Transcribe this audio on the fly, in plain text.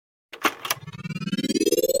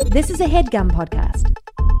This is a HeadGum podcast.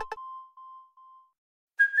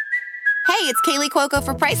 Hey, it's Kaylee Cuoco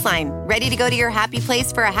for Priceline. Ready to go to your happy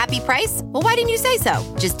place for a happy price? Well, why didn't you say so?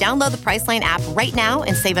 Just download the Priceline app right now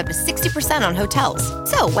and save up to 60% on hotels.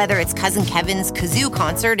 So whether it's Cousin Kevin's Kazoo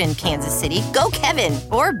Concert in Kansas City, go Kevin,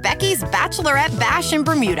 or Becky's Bachelorette Bash in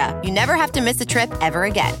Bermuda, you never have to miss a trip ever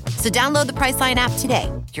again. So download the Priceline app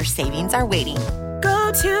today. Your savings are waiting.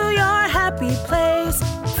 Go to your happy place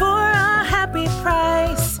for a happy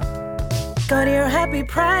price. Go to your happy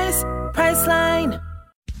price, Priceline.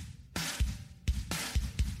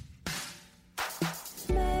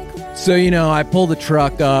 So, I pull the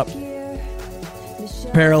truck up,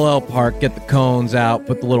 parallel park, get the cones out,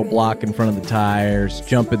 put the little block in front of the tires,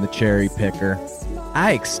 jump in the cherry picker.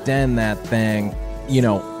 I extend that thing,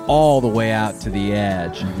 all the way out to the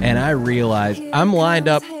edge. And I realize I'm lined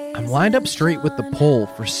up straight with the pole.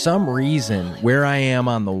 For some reason, where I am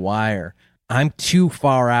on the wire, I'm too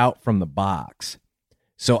far out from the box.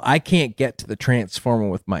 So I can't get to the transformer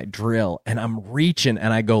with my drill, and I'm reaching,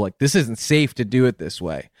 and I go like, this isn't safe to do it this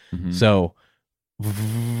way. Mm-hmm. So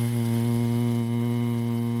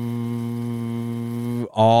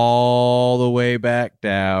all the way back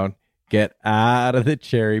down, get out of the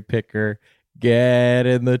cherry picker, get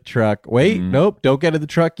in the truck. Wait, nope, don't get in the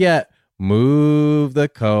truck yet. Move the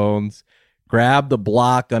cones, grab the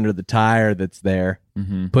block under the tire that's there,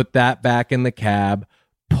 put that back in the cab,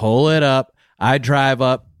 pull it up. I drive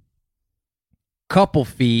up a couple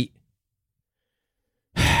feet,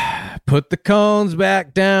 put the cones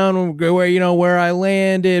back down where I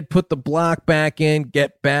landed, put the block back in,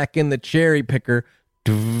 get back in the cherry picker.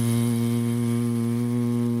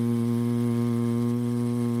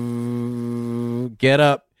 Get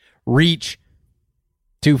up, reach,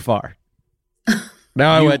 too far.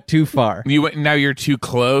 Now I went too far. Now you're too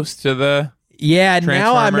close to the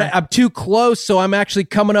now I'm too close, so I'm actually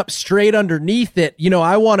coming up straight underneath it.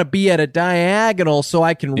 I want to be at a diagonal so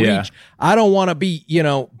I can reach. Yeah. I don't want to be,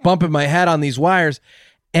 bumping my head on these wires.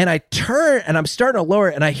 And I turn and I'm starting to lower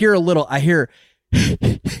it, and I hear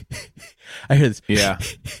this. Yeah.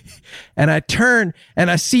 And I turn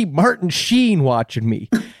and I see Martin Sheen watching me,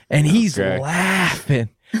 and he's laughing.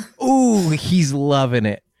 Ooh, he's loving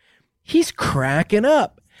it. He's cracking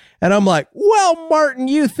up. And I'm like, well, Martin,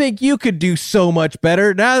 you think you could do so much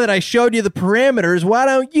better. Now that I showed you the parameters, why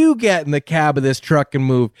don't you get in the cab of this truck and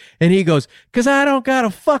move? And he goes, because I don't got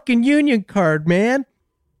a fucking union card, man.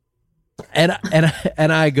 And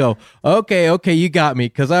I go, okay, you got me,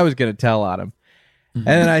 because I was going to tell on him. And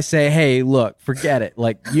then I say, hey, look, forget it.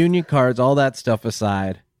 Like, union cards, all that stuff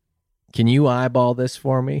aside, can you eyeball this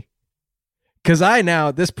for me? Because I now,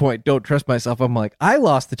 at this point, don't trust myself. I'm like, I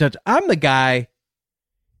lost the touch. I'm the guy.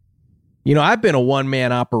 I've been a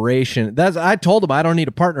one-man operation. I told him I don't need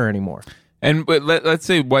a partner anymore. But let's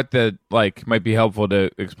say what the might be helpful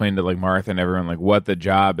to explain to Martha and everyone what the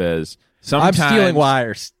job is. Sometimes I'm stealing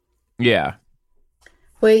wires. Yeah.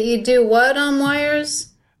 Wait, you do what on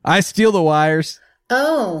wires? I steal the wires.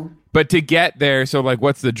 Oh. But to get there, so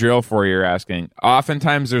what's the drill for? You're asking.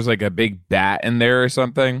 Oftentimes there's a big bat in there or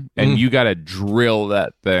something, and you got to drill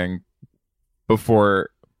that thing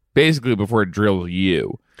before it drills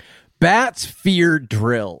you. Bats fear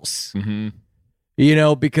drills,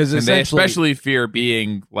 because and they especially fear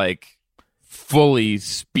being fully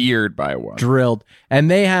speared by one, drilled. And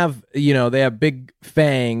they have, they have big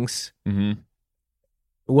fangs. Mm-hmm.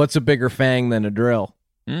 What's a bigger fang than a drill?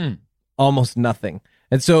 Almost nothing.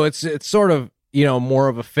 And so it's sort of, more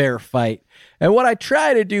of a fair fight. And what I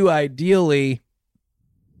try to do ideally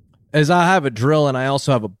is I have a drill and I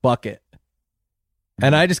also have a bucket,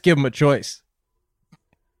 and I just give them a choice.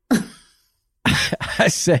 I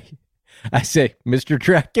say, Mr.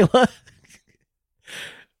 Dracula,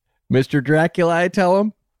 Mr. Dracula, I tell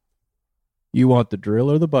him, you want the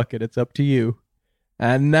drill or the bucket? It's up to you.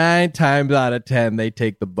 And 9 times out of 10, they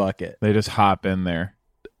take the bucket. They just hop in there.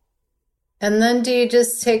 And then do you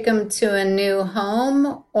just take them to a new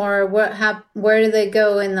home, or where do they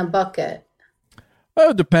go in the bucket?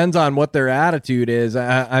 Well, it depends on what their attitude is.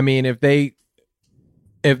 I mean, if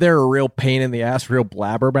they're a real pain in the ass, real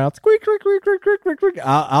blabbermouth, squeak, squeak, squeak, squeak, squeak, squeak, squeak,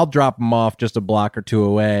 I'll drop them off just a block or two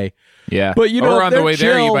away. Yeah, but or on the way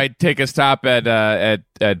there, you might take a stop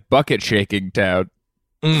at Bucket Shaking Town.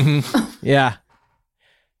 Mm-hmm. Yeah,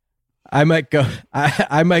 I might go.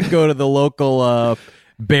 I might go to the local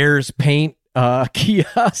Bears Paint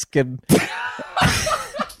kiosk and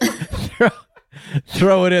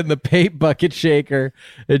throw it in the paint bucket shaker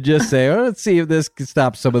and just say, oh, let's see if this can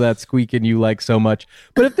stop some of that squeaking you like so much.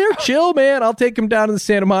 But if they're chill, man, I'll take them down to the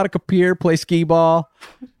Santa Monica Pier, play skee ball.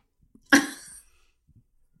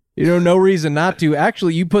 You know, no reason not to.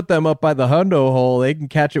 Actually, you put them up by the hundo hole, they can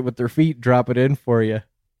catch it with their feet, drop it in for you.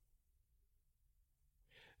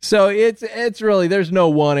 So it's really, there's no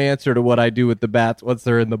one answer to what I do with the bats once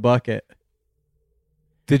they're in the bucket.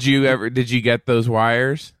 Did you get those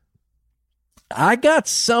wires? I got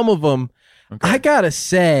some of them. Okay. I gotta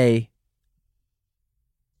say,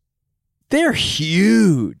 they're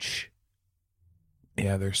huge.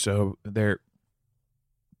 Yeah, they're so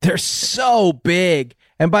big.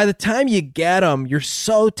 And by the time you get them, you're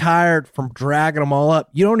so tired from dragging them all up,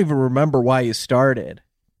 you don't even remember why you started.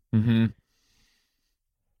 Mm-hmm.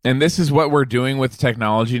 And this is what we're doing with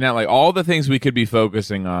technology now. Like, all the things we could be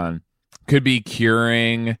focusing on could be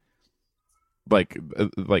curing like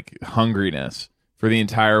hungriness for the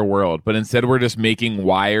entire world. But instead we're just making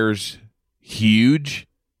wires huge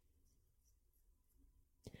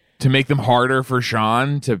to make them harder for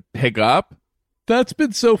Sean to pick up. That's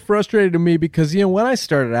been so frustrating to me because, you know, when I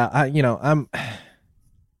started out, I'm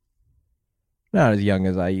not as young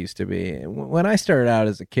as I used to be. When I started out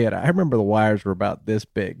as a kid, I remember the wires were about this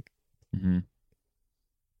big. Mm-hmm.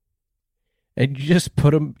 And you just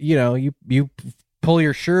put them, you know, you pull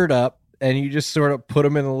your shirt up and you just sort of put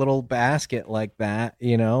them in a little basket like that,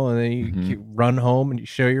 you know, and then you run home and you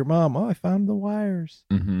show your mom, oh, I found the wires.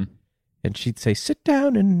 Mm-hmm. And she'd say, sit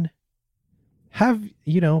down and have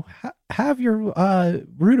your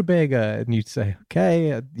rutabaga. And you'd say,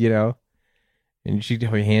 okay, you know, and she'd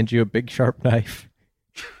hand you a big sharp knife.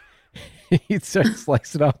 You'd start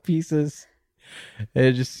slicing off pieces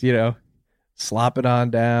and just, you know, slop it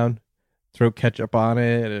on down, throw ketchup on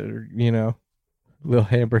it, or, you know, a little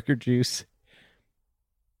hamburger juice.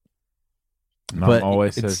 Mom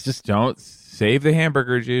always says, just don't save the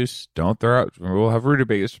hamburger juice. Don't throw out. We'll have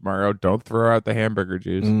rutabagas tomorrow. Don't throw out the hamburger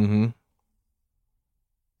juice. Mm-hmm.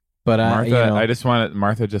 But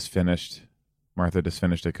Martha just finished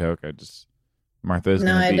a Coke. Martha's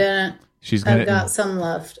no, I didn't. I've got some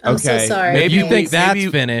left. I'm so sorry. Maybe you think that's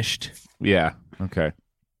finished. Yeah. Okay.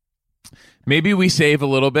 Maybe we save a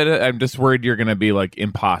little bit. I'm just worried you're going to be like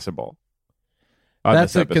impossible.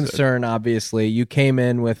 That's a concern, obviously. You came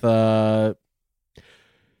in with pretty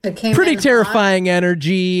pretty terrifying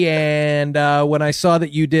energy, and when I saw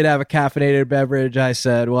that you did have a caffeinated beverage, I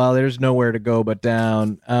said, well, there's nowhere to go but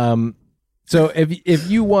down. So if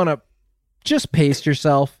you want to just pace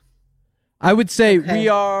yourself, I would say we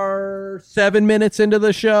are 7 minutes into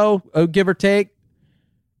the show, give or take.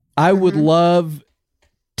 I would love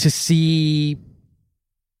to see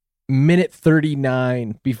minute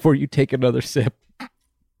 39 before you take another sip.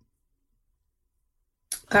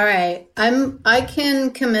 All right. I can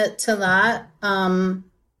commit to that. I'm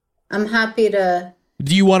happy to.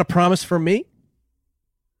 Do you want a promise from me?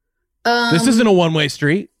 This isn't a one-way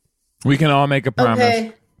street. We can all make a promise.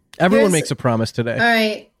 Okay. Everyone makes a promise today. All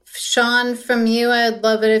right. Sean, from you, I'd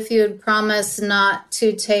love it if you would promise not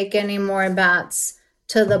to take any more bats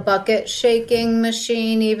to the bucket shaking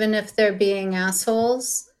machine, even if they're being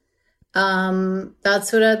assholes.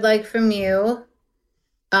 That's what I'd like from you.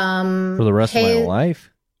 For the rest of my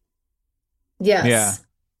life? Yes.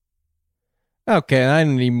 Yeah. Okay, I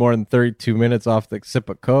didn't need more than 32 minutes off the sip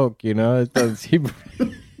of Coke, you know? It doesn't seem...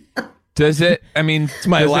 Does it, I mean, it's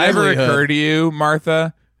my does it ever livelihood. occur to you,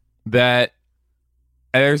 Martha, that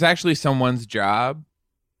there's actually someone's job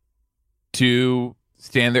to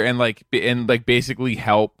stand there and basically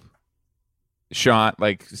help Sean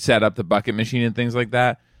like set up the bucket machine and things like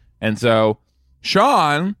that? And so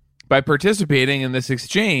Sean, by participating in this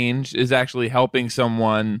exchange, is actually helping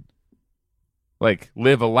someone like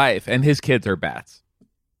live a life, and his kids are bats.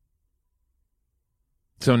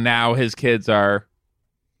 So now his kids are,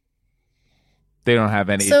 they don't have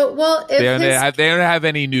any. So, well, if they don't have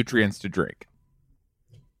any nutrients to drink.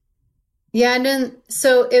 Yeah, and then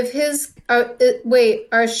so if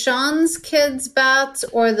are Sean's kids bats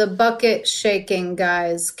or the bucket shaking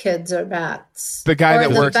guy's kids are bats? The guy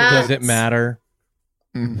that works, does it matter?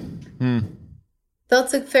 Mm-hmm.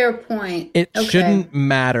 That's a fair point. It shouldn't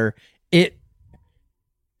matter.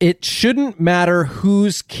 It shouldn't matter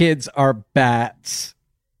whose kids are bats.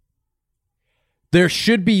 There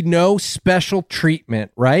should be no special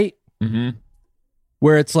treatment, right? Mm-hmm.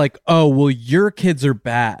 Where it's like, oh, well, your kids are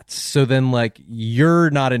bats, so then like you're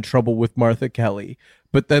not in trouble with Martha Kelly,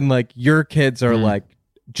 but then like your kids are like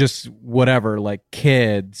just whatever, like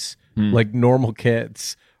kids, like normal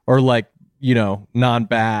kids, or like, you know,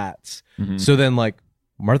 non-bats. Mm-hmm. So then like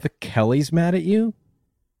Martha Kelly's mad at you?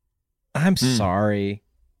 I'm sorry.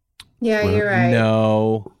 Yeah, you're right.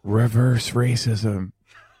 No. Reverse racism.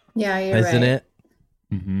 Yeah, you're right. Isn't it?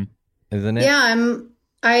 Mm-hmm. Isn't it? Yeah,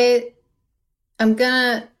 I'm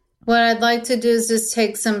gonna What I'd like to do is just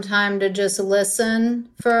take some time to just listen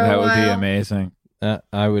for a while. That would be amazing.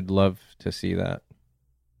 I would love to see that.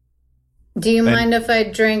 Do you mind if I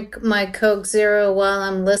drink my Coke Zero while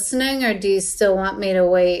I'm listening, or do you still want me to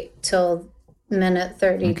wait till minute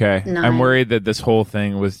 39? Okay. I'm worried that this whole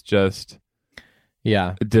thing was just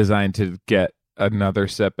designed to get another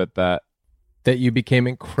sip at that. That you became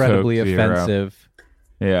incredibly Coke Zero. offensive.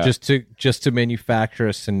 Yeah. Just to manufacture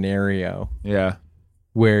a scenario. Yeah.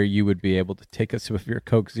 Where you would be able to take a sip of your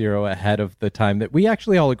Coke Zero ahead of the time that we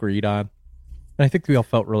actually all agreed on. And I think we all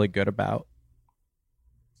felt really good about.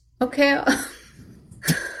 Okay.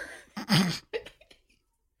 I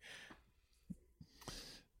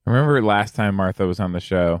remember last time Martha was on the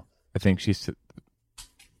show, I think she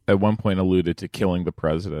at one point alluded to killing the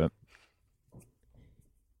president.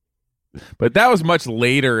 But that was much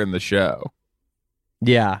later in the show.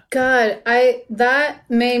 Yeah. God, that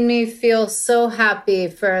made me feel so happy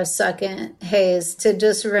for a second, Hayes, to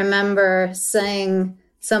just remember saying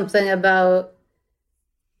something about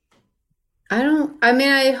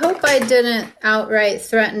I hope I didn't outright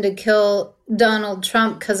threaten to kill Donald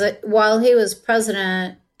Trump, because while he was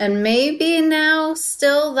president, and maybe now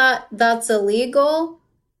still that's illegal,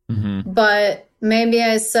 but maybe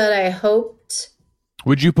I said I hoped.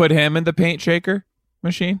 Would you put him in the paint shaker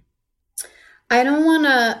machine? I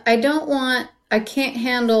can't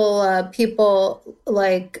handle people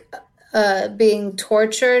like being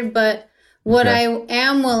tortured, but what I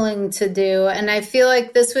am willing to do, and I feel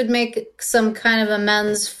like this would make some kind of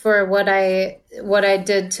amends for what I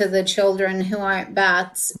did to the children who aren't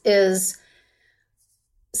bats, is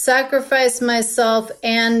sacrifice myself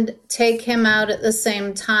and take him out at the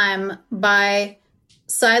same time by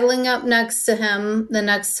sidling up next to him the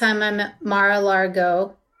next time I'm at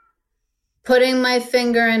Mar-a-Lago, putting my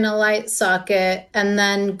finger in a light socket, and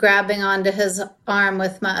then grabbing onto his arm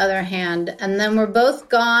with my other hand. And then we're both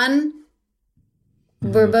gone.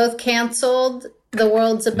 We're both canceled. The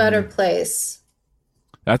world's a better place.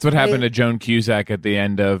 That's what happened to Joan Cusack at the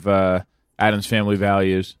end of Addams Family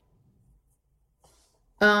Values.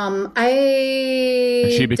 And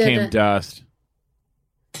she became dust.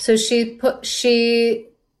 So she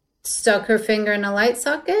stuck her finger in a light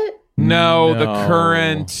socket? No, the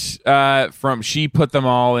current she put them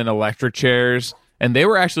all in electric chairs, and they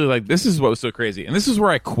were actually like, this is what was so crazy. And this is where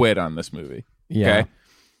I quit on this movie. Yeah. Okay.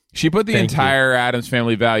 She put the entire Addams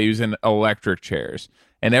Family Values in electric chairs,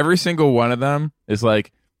 and every single one of them is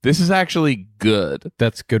like, this is actually good.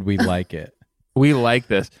 That's good. We like it. We like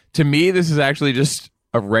this. To me, this is actually just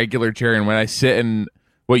a regular chair, and when I sit in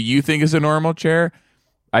what you think is a normal chair,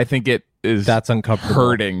 I think that's uncomfortable,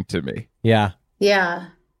 hurting to me. Yeah. Yeah.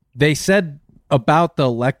 They said about the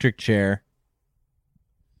electric chair,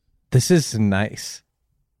 this is nice.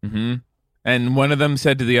 Mm-hmm. And one of them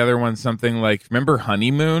said to the other one something like, remember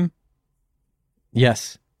Honeymoon?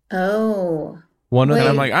 Yes. Oh. And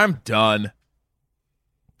I'm like, I'm done.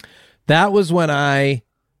 That was when I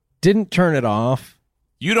didn't turn it off.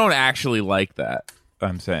 You don't actually like that,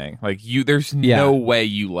 I'm saying. Like, there's no way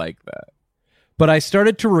you like that. But I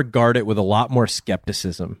started to regard it with a lot more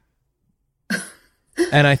skepticism.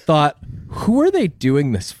 And I thought, who are they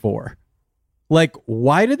doing this for? Like,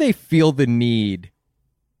 why do they feel the need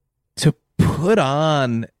to put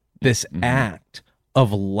on this act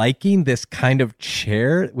of liking this kind of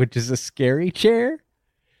chair, which is a scary chair?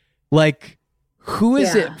 Like, who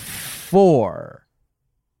is it for?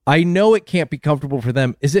 I know it can't be comfortable for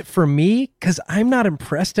them. Is it for me? Because I'm not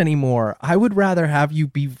impressed anymore. I would rather have you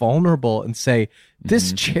be vulnerable and say,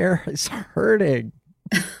 this chair is hurting.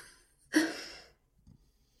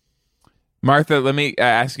 Martha, let me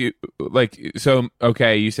ask you,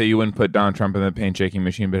 okay, you say you wouldn't put Donald Trump in the paint shaking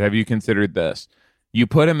machine, but have you considered this? You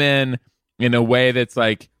put him in a way that's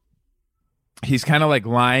like, he's kind of like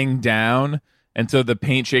lying down, and so the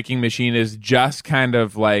paint shaking machine is just kind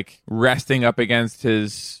of like resting up against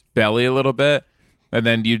his belly a little bit, and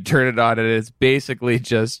then you turn it on, and it's basically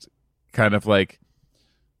just kind of like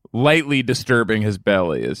lightly disturbing his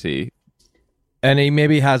belly as he... And he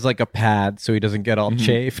maybe has like a pad so he doesn't get all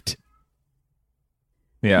chafed.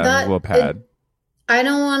 Yeah, a little pad. I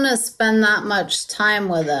don't want to spend that much time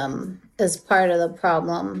with him is part of the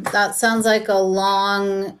problem. That sounds like a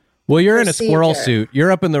long Well, you're procedure. In a squirrel suit.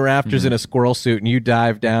 You're up in the rafters in a squirrel suit, and you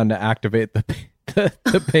dive down to activate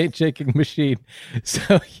the paint shaking machine.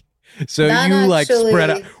 So that you like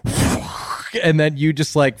spread out, and then you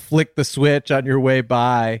just like flick the switch on your way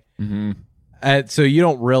by. And so you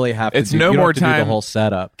don't really have to. It's no more time. Do the whole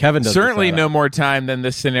setup. Kevin does certainly no more time than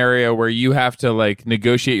this scenario where you have to like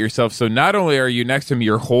negotiate yourself. So not only are you next to him,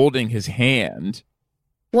 you're holding his hand.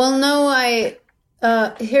 Well, no,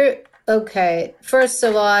 Here, okay. First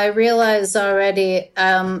of all, I realize already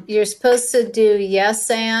you're supposed to do yes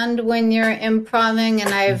and when you're improving,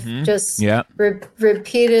 and I've just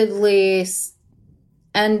repeatedly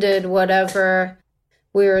ended whatever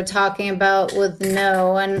we were talking about with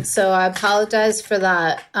no, and so I apologize for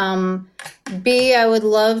that. B, I would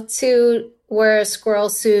love to wear a squirrel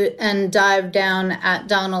suit and dive down at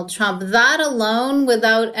Donald Trump. That alone,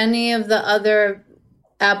 without any of the other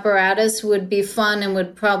apparatus, would be fun and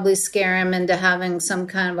would probably scare him into having some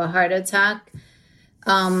kind of a heart attack.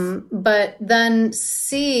 But then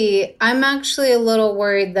C, I'm actually a little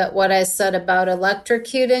worried that what I said about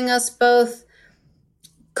electrocuting us both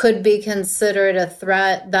could be considered a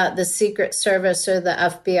threat that the Secret Service or the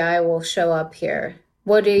FBI will show up here.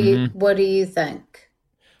 What do you think?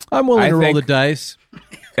 I'm willing to roll the dice.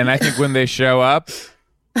 And I think when they show up,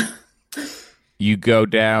 you go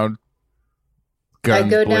down guns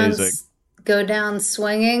blazing. Go down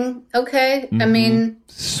swinging. Okay. I mean,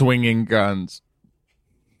 swinging guns.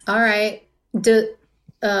 All right.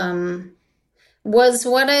 Was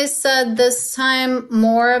what I said this time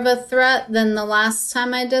more of a threat than the last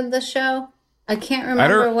time I did the show? I can't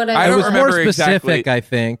remember what I It was remember more specific, exactly. I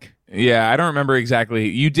think. Yeah, I don't remember exactly.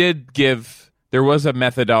 You did give... There was a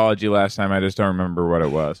methodology last time. I just don't remember what it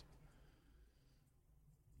was.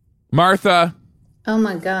 Martha. Oh,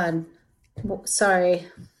 my God. Sorry.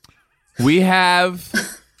 We have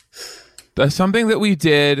something that we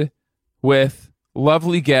did with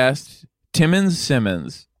lovely guest Timmons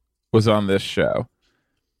Simmons was on this show.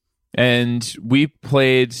 And we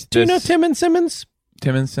played this... Do you know Timmons Simmons?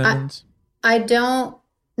 Timmons Simmons? I don't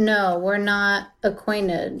know. We're not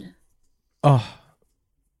acquainted. Oh.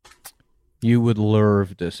 You would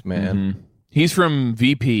love this man. He's from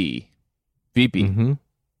VP.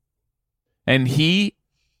 And he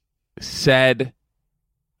said,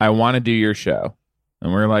 I want to do your show.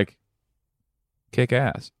 And we're like, kick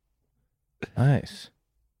ass. Nice.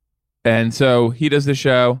 And so he does the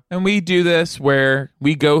show, and we do this where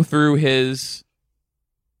we go through his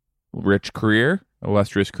rich career,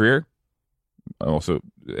 illustrious career, also,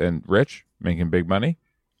 and rich, making big money.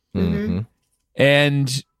 And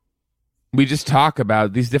we just talk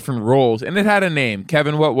about these different roles, and it had a name.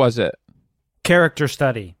 Kevin, what was it? Character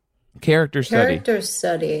study. Character study.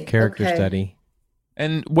 Character study.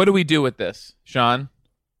 And what do we do with this, Sean?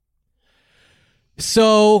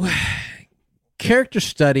 So, character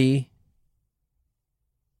study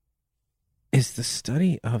is the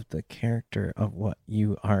study of the character of what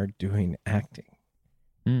you are doing acting.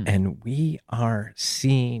 And we are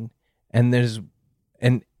seeing, and there's,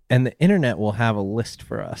 and the internet will have a list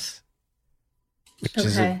for us,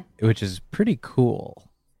 which is pretty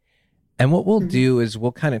cool. And what we'll do is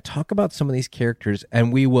we'll kind of talk about some of these characters,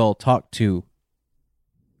 and we will talk to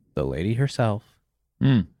the lady herself,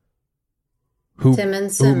 who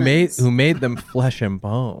made them flesh and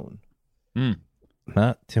bone.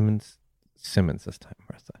 Not Timmons Simmons this time,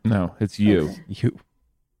 Martha. No, it's you. Okay. You.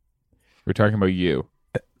 We're talking about you.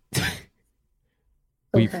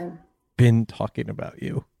 We've been talking about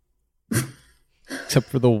you. Except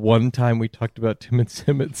for the one time we talked about Timmons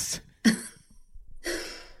Simmons.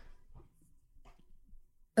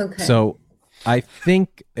 Okay. So I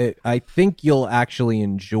think you'll actually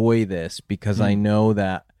enjoy this because I know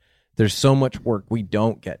that there's so much work we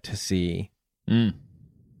don't get to see.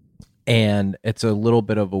 And it's a little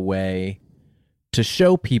bit of a way to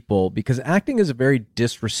show people, because acting is a very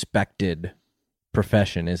disrespected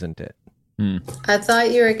profession, isn't it? I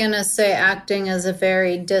thought you were going to say acting is a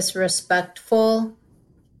very disrespectful.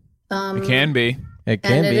 It can be. It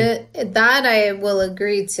can be. That I will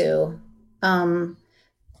agree to.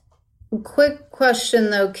 Quick question,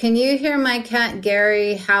 though. Can you hear my cat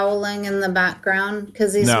Gary howling in the background?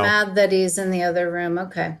 Because he's mad that he's in the other room.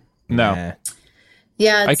 Okay. No.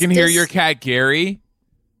 Yeah. I can hear your cat Gary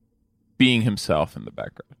being himself in the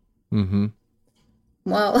background.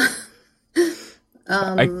 Well,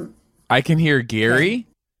 I can hear Gary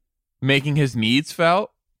making his needs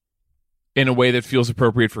felt in a way that feels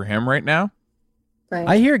appropriate for him right now. Right.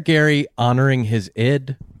 I hear Gary honoring his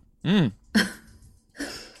id. Okay.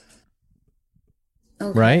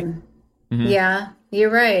 Right? Yeah, you're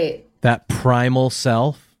right. That primal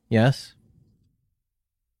self. Yes.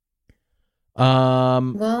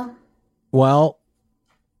 Well,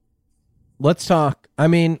 let's talk. I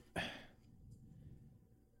mean,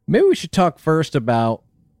 maybe we should talk first about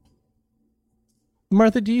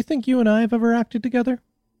Martha. Do you think you and I have ever acted together?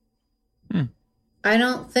 I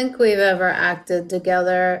don't think we've ever acted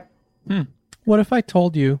together. What if I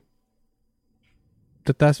told you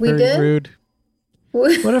that that's We very did? rude?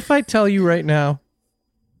 What if I tell you right now?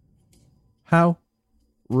 How?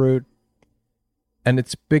 rude. And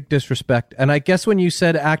it's big disrespect. And I guess when you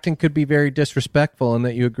said acting could be very disrespectful and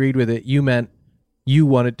that you agreed with it, you meant you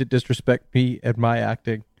wanted to disrespect me and my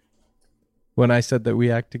acting. When I said that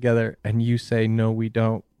we act together and you say, no, we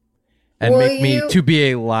don't. And make me to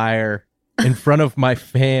be a liar in front of my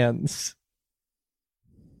fans.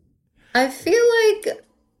 I feel like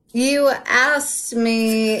you asked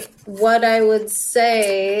me what I would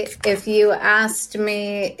say if you asked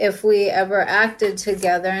me if we ever acted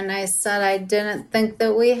together, and I said I didn't think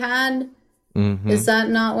that we had. Mm-hmm. Is that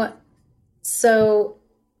not what? So.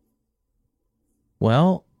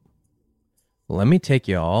 Well, let me take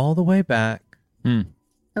you all the way back.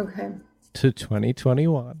 Okay. To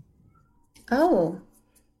 2021. Oh.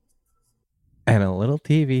 And a little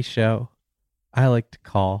TV show I like to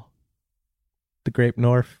call The Grape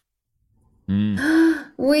North.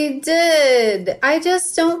 We did. I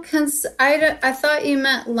just don't I thought you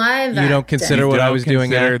meant live acting. You don't consider what I was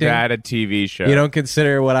doing acting? Consider that a TV show. You don't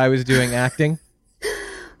consider what I was doing acting?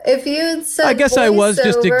 If you had said I guess I was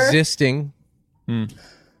just existing.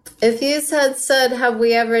 If you had said, have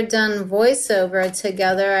we ever done voiceover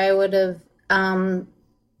together, I would have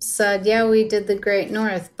said, yeah, we did The Great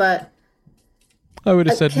North, but I would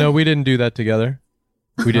have said, no, we didn't do that together.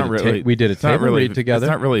 We did a table read together.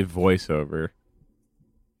 It's not really voiceover.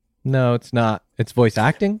 No, it's not. It's voice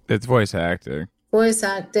acting. It's voice acting. Voice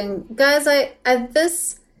acting. Guys,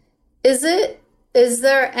 is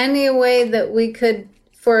there any way that we could,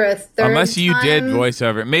 for a third Unless you time, did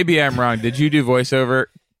voiceover. Maybe I'm wrong. Did you do voiceover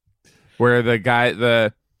where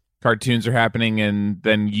the cartoons are happening and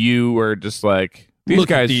then you were just like,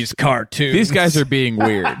 look at these cartoons. These guys are being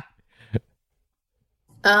weird.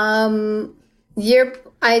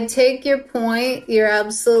 I take your point. You're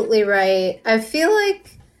absolutely right. I feel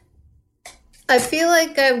like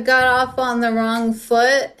I've got off on the wrong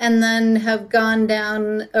foot and then have gone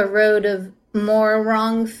down a road of more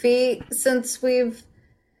wrong feet since we've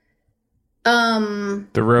the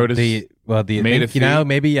road is do you think,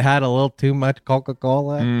 maybe you had a little too much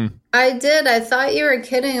Coca-Cola? I did. I thought you were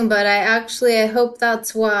kidding, but I hope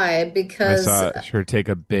that's why, because I saw her take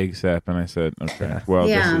a big sip and I said, okay, well,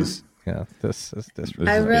 this is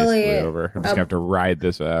basically over. I'm just gonna have to ride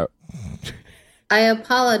this out. I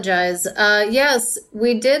apologize. Yes,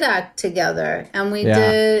 we did act together, and we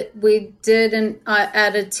did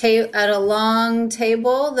at a long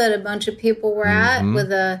table that a bunch of people were at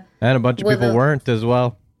and a bunch of people weren't as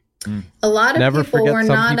well. A lot of people were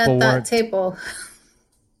not at that table.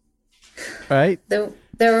 Right? There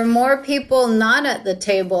were more people not at the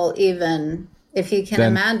table, even, if you can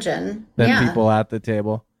imagine. Than people at the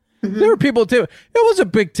table. Mm-hmm. There were people too. It was a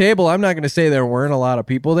big table. I'm not going to say there weren't a lot of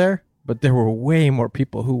people there, but there were way more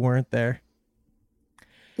people who weren't there.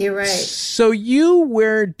 You're right. So you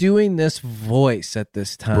were doing this voice at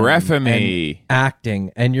this time. Brethamy.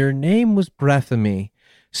 Acting, and your name was Brethamy.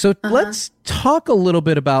 So let's talk a little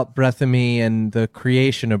bit about Brethamy and the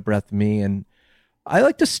creation of Brethamy. And I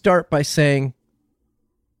like to start by saying,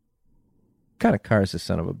 what kind of car is this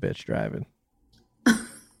son of a bitch driving?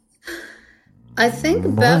 I think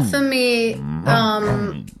Brethamy,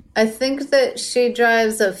 I think that she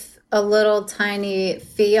drives a little tiny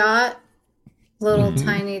Fiat,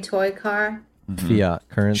 tiny toy car. Fiat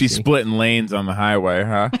currency. She's splitting lanes on the highway,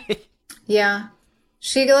 huh? Yeah.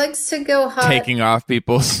 She likes to go hot. Taking off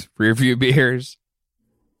people's rearview mirrors.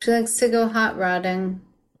 She likes to go hot rodding.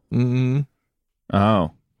 Mm-hmm. Oh.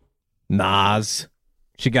 Nas.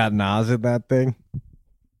 She got Nas in that thing.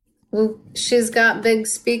 Well, she's got big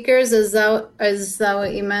speakers. Is that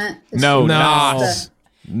what you meant? No, Nos.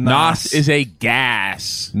 Nos is a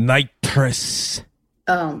gas. Nitrous.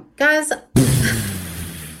 Oh, guys.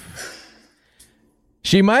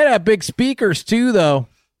 She might have big speakers too, though.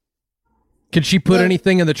 Can she put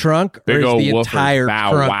anything in the trunk? Big or is the old entire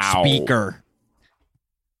trunk wow. speaker?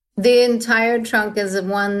 The entire trunk is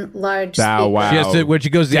one large Bow speaker. wow. She has to, when she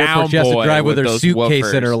goes to the airport, she has to drive with her suitcase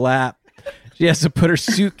woofers in her lap. She has to put her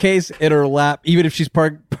suitcase in her lap, even if she's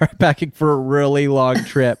packing for a really long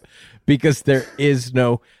trip, because there's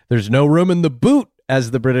no room in the boot,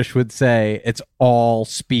 as the British would say. It's all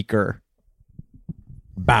speaker.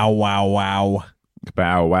 Bow wow wow.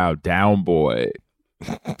 Bow wow down boy.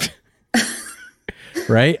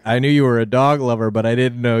 Right? I knew you were a dog lover, but I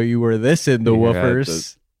didn't know you were this into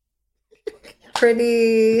woofers.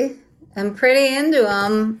 I'm pretty into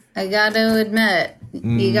them. I got to admit,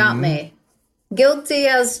 you got me. Guilty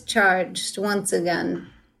as charged once again.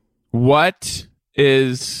 What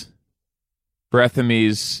is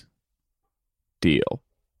Brethamy's deal?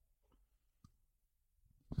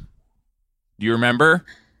 Do you remember?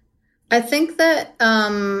 I think that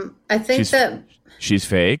She's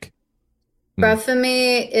fake.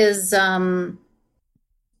 Bethany is a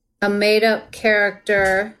made-up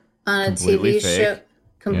character on a Completely TV show. fake.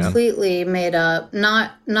 Completely made up.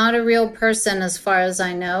 Not a real person as far as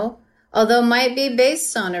I know. Although might be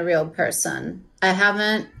based on a real person. I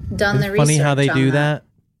haven't done the research. Funny how they on do that.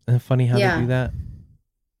 Funny how they do that.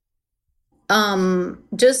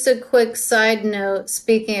 Just a quick side note,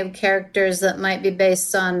 speaking of characters that might be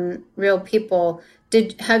based on real people,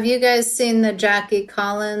 have you guys seen the Jackie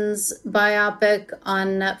Collins biopic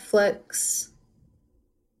on Netflix?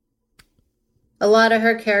 A lot of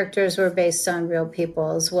her characters were based on real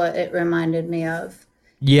people, is what it reminded me of.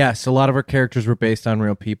 Yes, a lot of her characters were based on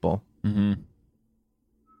real people. Mm-hmm.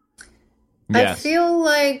 Yes. I feel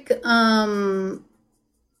like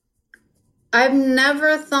I've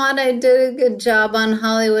never thought I did a good job on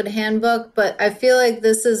Hollywood Handbook, but I feel like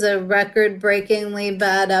this is a record-breakingly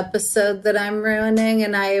bad episode that I'm ruining,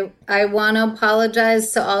 and I want to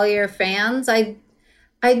apologize to all your fans. I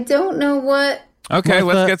don't know what... Okay,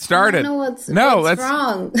 let's get started. I don't know what's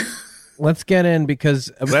wrong. Let's get in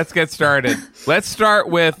because... Let's get started. Let's start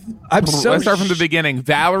with... Let's start from the beginning.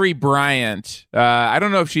 Valerie Bryant. I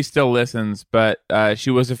don't know if she still listens, but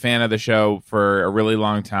she was a fan of the show for a really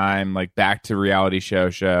long time, like back to reality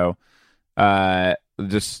show. Quick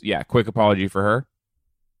apology for her.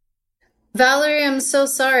 Valerie, I'm so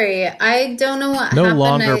sorry. I don't know what happened. No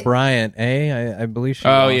longer Bryant, eh? I believe she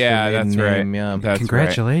lost her that's name. right. Yeah. That's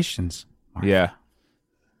Congratulations. Right. Yeah.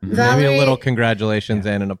 Valerie, maybe a little congratulations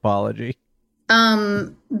and an apology.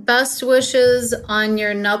 Best wishes on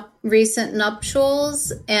your recent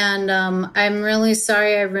nuptials, and I'm really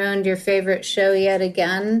sorry I ruined your favorite show yet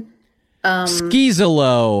again.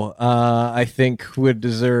 Skizalo, I think, would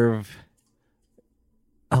deserve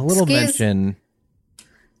a little mention.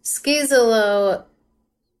 Skizalo,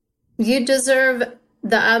 you deserve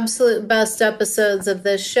the absolute best episodes of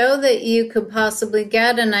this show that you could possibly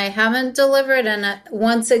get, and I haven't delivered, and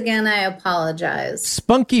once again I apologize.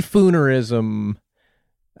 Spunky Foonerism,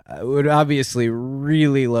 I would obviously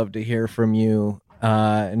really love to hear from you,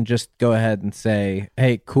 and just go ahead and say,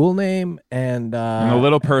 hey, cool name, and a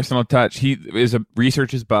little personal touch. He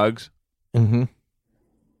researches bugs. Mm-hmm.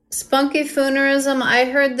 Spunky Foonerism, I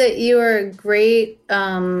heard that you are a great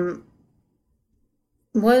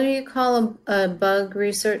what do you call a bug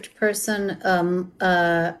research person? Bug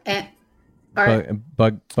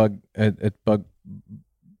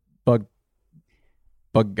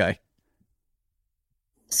guy.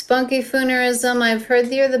 Spunky Foonerism, I've heard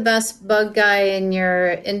that you're the best bug guy in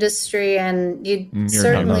your industry, and You're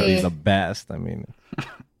certainly not the best. I mean,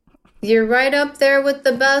 you're right up there with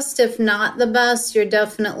the best, if not the best. You're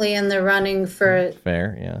definitely in the running for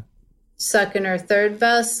fair, yeah, second or third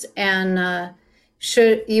best, and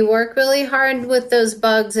you work really hard with those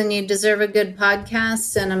bugs, and you deserve a good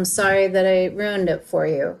podcast, and I'm sorry that I ruined it for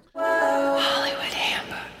you. Hollywood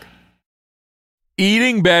Handbook.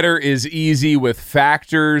 Eating better is easy with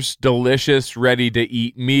Factor's delicious,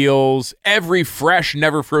 ready-to-eat meals. Every fresh,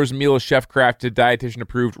 never frozen meal is chef-crafted,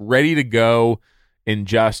 dietitian-approved, ready to go in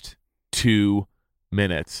just 2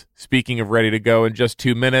 minutes. Speaking of ready to go in just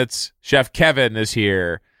 2 minutes, Chef Kevin is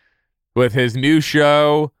here with his new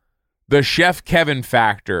show, The Chef Kevin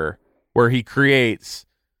Factor, where he creates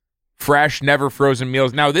fresh, never frozen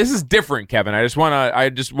meals. Now, this is different, Kevin. I just want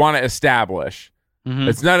to establish. Mm-hmm.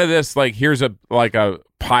 It's none of this like here's a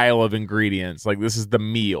pile of ingredients. Like this is the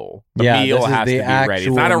meal. The meal has to be ready.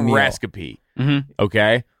 It's not a recipe. Mm-hmm.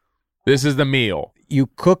 Okay, this is the meal. You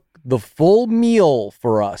cook the full meal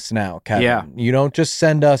for us now, Kevin. Yeah. You don't just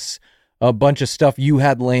send us a bunch of stuff you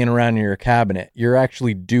had laying around in your cabinet. You're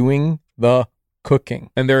actually doing the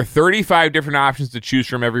cooking. And there are 35 different options to choose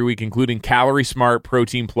from every week, including Calorie Smart,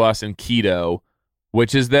 Protein Plus, and Keto.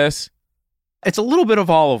 Which is this? It's a little bit of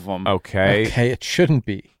all of them. Okay, it shouldn't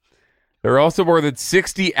be. There are also more than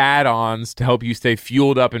 60 add-ons to help you stay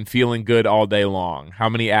fueled up and feeling good all day long. How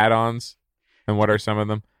many add-ons? And what are some of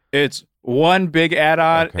them? It's one big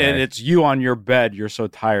add-on, and it's you on your bed. You're so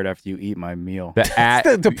tired after you eat my meal.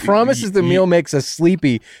 The promise is the meal makes us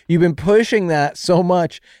sleepy. You've been pushing that so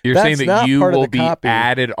much. You're That's saying that you part will of the be copy.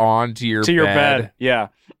 added on to your bed. Yeah.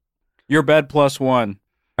 Your bed plus one.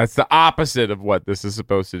 That's the opposite of what this is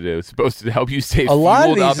supposed to do. It's supposed to help you stay A lot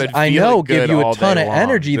of fueled up these, and I feeling know, good give you a all ton day of long.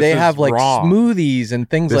 energy. This They is have like wrong. smoothies and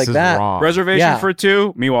things This like is that. wrong. Reservation for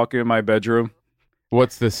two, me walking in my bedroom.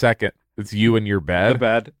 What's the second? It's you in your bed? The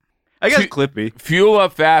bed. I guess Clippy. Fuel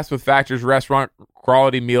up fast with Factor's restaurant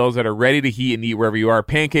quality meals that are ready to heat and eat wherever you are.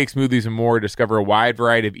 Pancakes, smoothies, and more. Discover a wide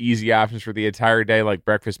variety of easy options for the entire day, like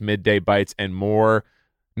breakfast, midday bites, and more.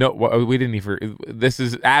 No, we didn't even. This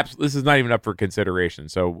is not even up for consideration.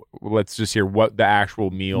 So let's just hear what the actual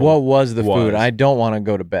meal. What was the food? I don't want to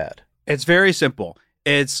go to bed. It's very simple.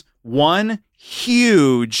 It's one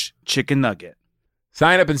huge chicken nugget.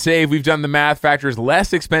 Sign up and save. We've done the math. Factor is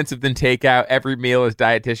less expensive than takeout. Every meal is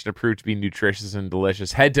dietitian approved to be nutritious and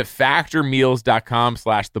delicious. Head to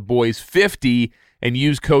factormeals.com/theboys50 and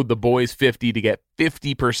use code theboys50 to get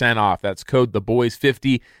 50% off. That's code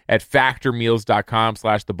theboys50 at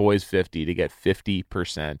factormeals.com/theboys50 to get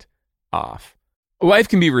 50% off. Life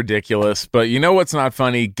can be ridiculous, but you know what's not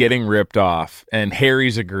funny? Getting ripped off. And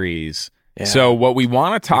Harry's agrees. Yeah. So what we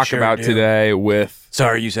want to talk about today with...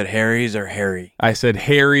 Sorry, you said Harry's or Harry? I said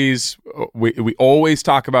Harry's. We always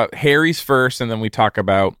talk about Harry's first, and then we talk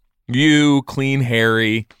about you, Clean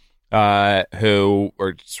Harry, who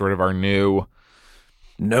are sort of our new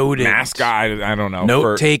noted mascot. I don't know.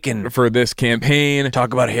 Note taken for this campaign.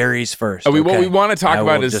 Talk about Harry's first. What we want to talk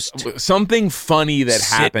about is something funny that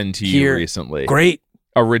happened to you recently. Great.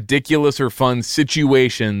 A ridiculous or fun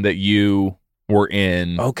situation that you were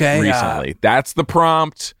in recently. That's the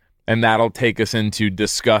prompt, and that'll take us into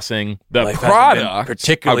discussing the product,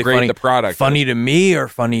 particularly how great funny, the product funny is. To me or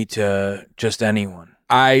funny to just anyone?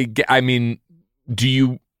 I mean, do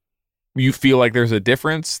you feel like there's a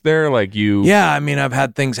difference there? Like you? Yeah, I mean, I've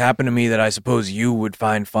had things happen to me that I suppose you would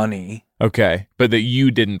find funny. Okay, but that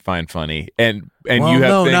you didn't find funny, and well, you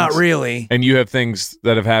have no, things, not really. And you have things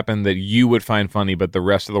that have happened that you would find funny, but the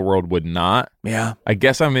rest of the world would not. Yeah, I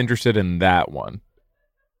guess I'm interested in that one.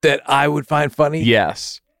 That I would find funny.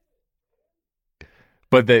 Yes,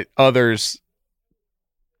 but that others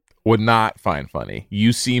would not find funny.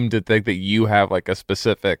 You seem to think that you have like a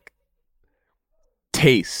specific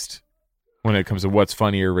taste when it comes to what's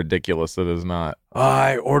funny or ridiculous that is not.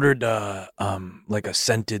 I ordered like a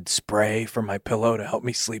scented spray for my pillow to help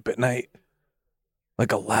me sleep at night,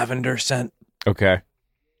 like a lavender scent. Okay.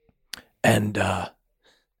 And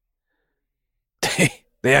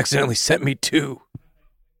they accidentally sent me 2.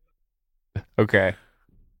 Okay.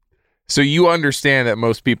 So you understand that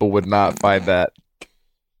most people would not find that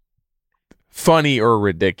funny or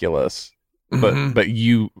ridiculous. But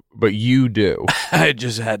you do. I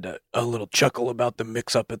just had a little chuckle about the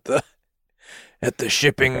mix up at the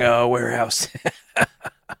shipping warehouse.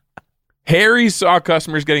 Harry saw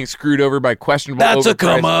customers getting screwed over by questionable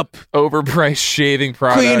overpriced shaving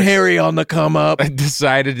products. Clean Harry on the come up. And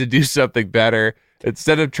decided to do something better.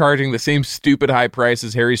 Instead of charging the same stupid high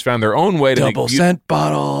prices, Harry's found their own way to double cent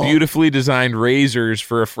bottle, beautifully designed razors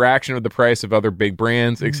for a fraction of the price of other big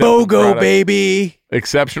brands. BOGO, baby.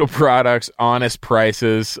 Exceptional products, honest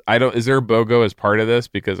prices. Is there a BOGO as part of this?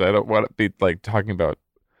 Because I don't want to be like talking about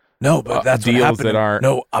but that's deals what happened. that aren't.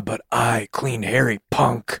 No, but I, Clean Harry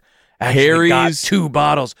punk, actually got 2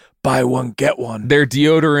 bottles. Buy one, get one. Their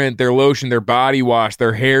deodorant, their lotion, their body wash,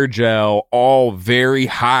 their hair gel, all very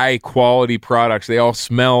high quality products. They all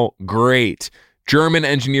smell great. German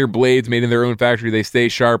engineered blades made in their own factory. They stay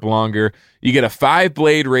sharp longer. You get a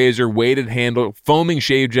 5-blade razor, weighted handle, foaming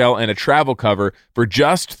shave gel, and a travel cover for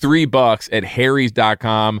just $3 at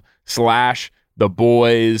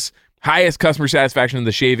harrys.com/theboys. Highest customer satisfaction in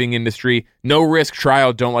the shaving industry. No risk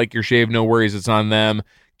trial. Don't like your shave. No worries. It's on them.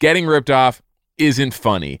 Getting ripped off isn't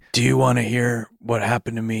funny. Do you want to hear what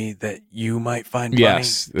happened to me that you might find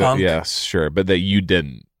funny? Yes, sure, but that you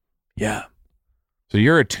didn't. Yeah. So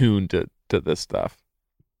you're attuned to this stuff.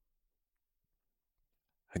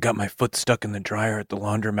 I got my foot stuck in the dryer at the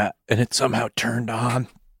laundromat, and it somehow turned on.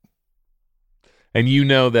 And you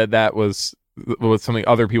know that was something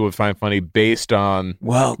other people would find funny based on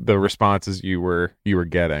the responses you were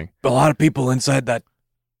getting. A lot of people inside that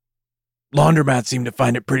laundromat seemed to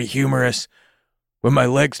find it pretty humorous when my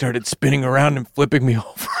leg started spinning around and flipping me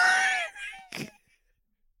over.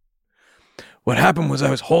 What happened was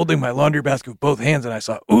I was holding my laundry basket with both hands, and I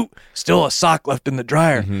saw, still a sock left in the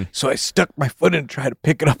dryer. Mm-hmm. So I stuck my foot in and tried to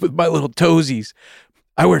pick it up with my little toesies.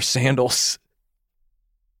 I wear sandals.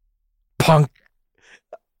 Punk.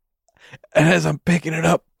 And as I'm picking it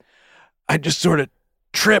up, I just sort of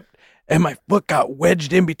tripped, and my foot got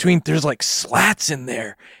wedged in between. There's like slats in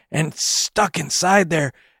there and stuck inside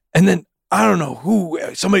there. And then I don't know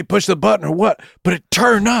somebody pushed the button or what, but it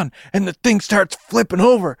turned on and the thing starts flipping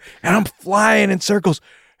over and I'm flying in circles.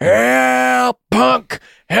 Help, punk.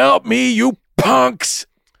 Help me, you punks.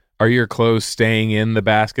 Are your clothes staying in the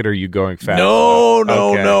basket or are you going fast? No.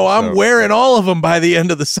 I'm wearing all of them by the end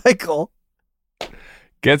of the cycle.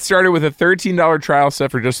 Get started with a $13 trial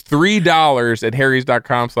set for just $3 at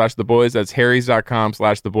harrys.com/theboys. That's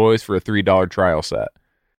harrys.com/theboys for a $3 trial set.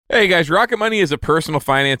 Hey guys, Rocket Money is a personal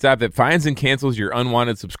finance app that finds and cancels your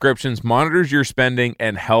unwanted subscriptions, monitors your spending,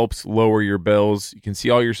 and helps lower your bills. You can see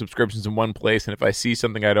all your subscriptions in one place, and if I see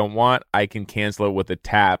something I don't want, I can cancel it with a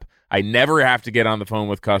tap. I never have to get on the phone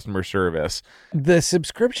with customer service. The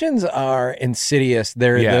subscriptions are insidious.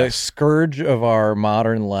 They're the scourge of our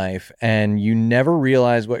modern life, and you never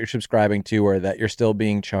realize what you're subscribing to or that you're still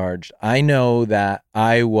being charged. I know that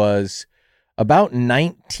I was about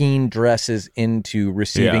 19 dresses into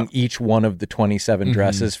receiving each one of the 27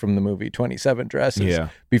 dresses from the movie 27 Dresses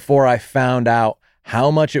before I found out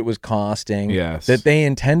how much it was costing, that they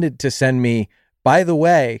intended to send me, by the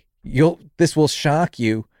way, this will shock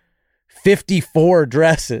you, 54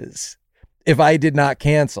 dresses if I did not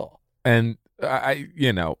cancel. And I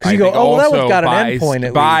you go, oh, that one's got an endpoint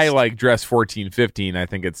at by least. like dress 14, 15, I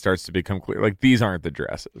think it starts to become clear. Like, these aren't the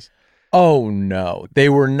dresses. Oh, no. They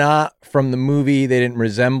were not from the movie. They didn't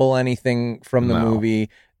resemble anything from the movie.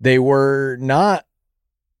 They were not.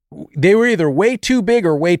 They were either way too big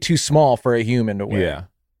or way too small for a human to wear. Yeah.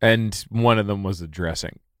 And one of them was a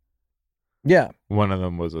dressing. Yeah. One of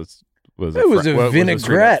them was a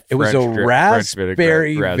vinaigrette. It was a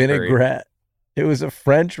raspberry vinaigrette. It was a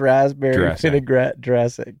French raspberry vinaigrette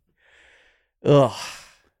dressing. Ugh.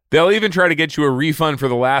 They'll even try to get you a refund for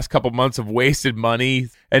the last couple months of wasted money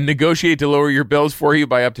and negotiate to lower your bills for you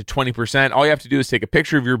by up to 20%. All you have to do is take a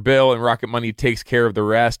picture of your bill, and Rocket Money takes care of the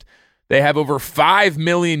rest. They have over 5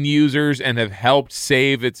 million users and have helped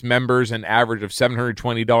save its members an average of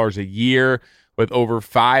 $720 a year, with over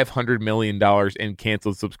 $500 million in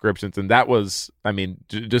canceled subscriptions. And that was, I mean,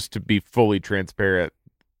 just to be fully transparent,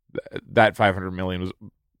 that $500 million was,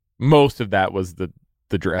 most of that was the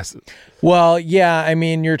dresses. Well, yeah, I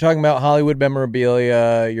mean, you're talking about Hollywood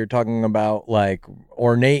memorabilia, you're talking about like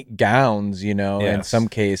ornate gowns, in some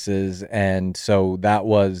cases, and so that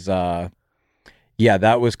was that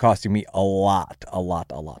was costing me a lot.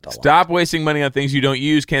 Stop wasting money on things you don't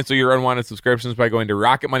use. Cancel your unwanted subscriptions by going to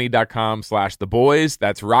rocketmoney.com/theboys.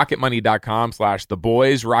 That's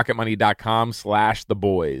rocketmoney.com/theboys.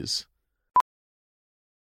 rocketmoney.com/theboys.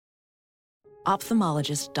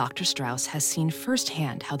 Ophthalmologist Dr. Strauss has seen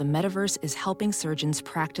firsthand how the metaverse is helping surgeons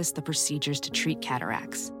practice the procedures to treat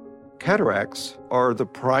cataracts. Cataracts are the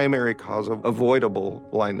primary cause of avoidable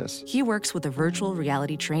blindness. He works with a virtual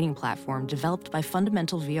reality training platform developed by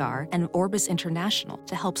Fundamental VR and Orbis International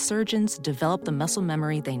to help surgeons develop the muscle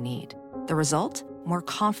memory they need. The result? More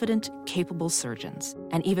confident, capable surgeons.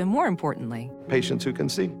 And even more importantly, patients who can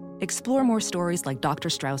see. Explore more stories like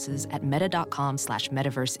Dr. Strauss's at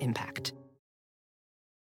meta.com/metaverseimpact.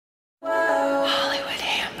 Hollywood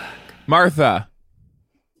Handbook. Martha.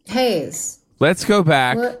 Hayes. Let's go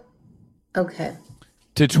back Okay.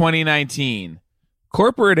 to 2019.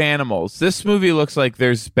 Corporate Animals. This movie looks like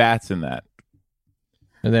there's bats in that.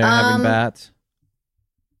 Are they having bats?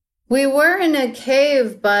 We were in a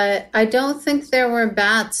cave, but I don't think there were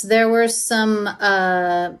bats. There were some,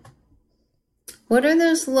 what are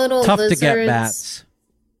those little tough lizards? To get bats.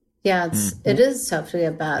 Yeah, it is tough to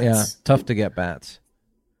get bats. Yeah, tough to get bats.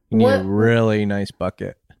 You need a really nice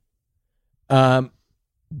bucket. What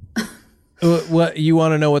you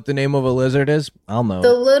want to know what the name of a lizard is? I'll know.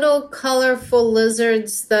 The little colorful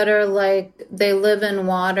lizards that are like, they live in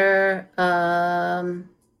water.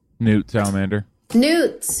 Newt salamander.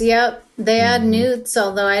 Newts, yep. They had newts,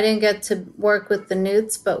 although I didn't get to work with the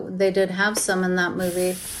newts, but they did have some in that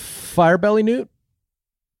movie. Firebelly newt?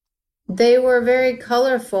 They were very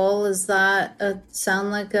colorful. Is that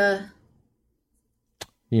sound like a...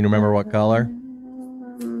 You remember what color?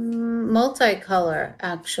 Multicolor,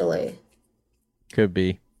 actually. Could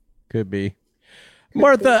be.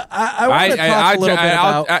 Martha, I want to talk a little bit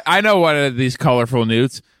about... I know one of these colorful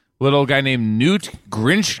newts. Little guy named Newt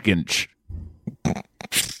Grinchkinch.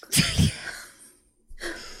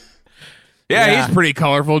 Yeah, he's pretty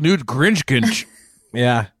colorful. Newt Grinchkinch.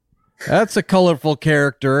 Yeah. That's a colorful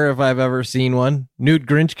character if I've ever seen one. Newt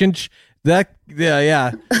Grinchkinch.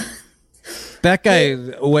 Yeah. That guy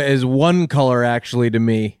is one color, actually, to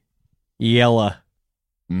me. Yellow.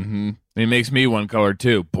 Mm-hmm. He makes me one color,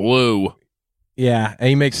 too. Blue. Yeah, and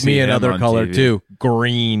he makes me another color, TV. Too.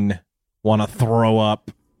 Green. Want to throw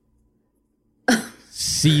up.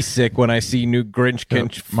 Seasick when I see Newt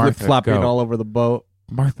Grinchkinch flip-flopping all over the boat.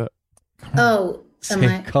 Martha. Oh,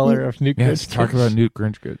 same color of Newt Grinchkinch. Let's talk about Newt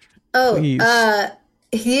Grinchkinch. Oh, please.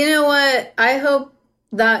 You know what? I hope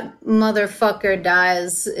that motherfucker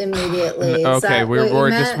dies immediately. Okay, we're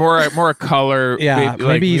just more color. Yeah,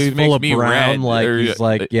 maybe he's full of brown.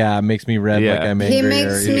 Makes me red. Yeah. Like I'm angry.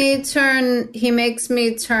 He makes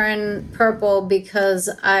me turn purple because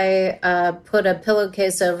I put a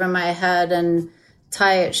pillowcase over my head and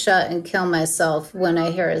tie it shut and kill myself when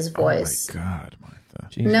I hear his voice. Oh my God, Martha.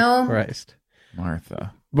 Jesus No. Christ.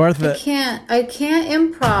 Martha. Martha. I can't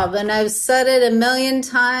improv, and I've said it a million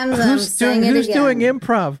times. And I'm saying who's it again. doing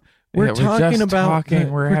improv? We're Yeah, we're talking just about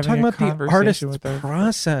talking. We're having talking a about the conversation artist's with our-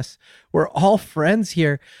 process. We're all friends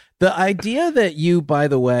here. The idea that you, by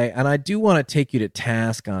the way, and I do want to take you to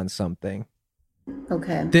task on something,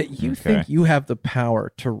 Okay. that you think you have the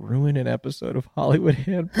power to ruin an episode of Hollywood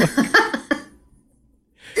Handbook.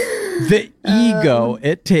 The ego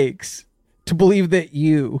it takes to believe that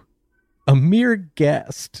you, a mere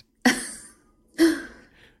guest,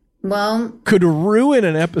 Well, could ruin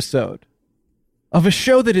an episode of a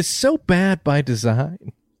show that is so bad by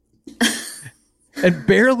design and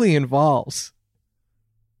barely involves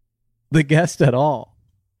the guest at all.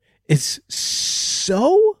 It's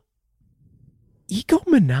so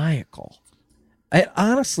egomaniacal. It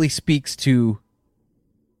honestly speaks to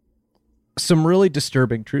some really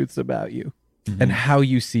disturbing truths about you and how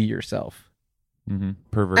you see yourself.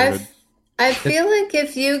 Perverted. I feel like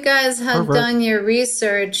if you guys had done your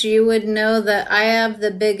research, you would know that I have the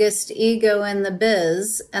biggest ego in the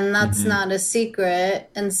biz, and that's not a secret.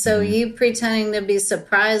 And so you pretending to be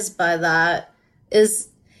surprised by that is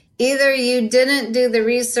either you didn't do the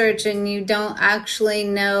research and you don't actually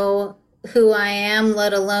know who I am,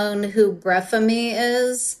 let alone who Brephamy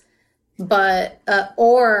is, but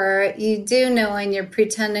or you do know and you're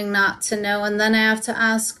pretending not to know. And then I have to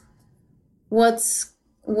ask, what's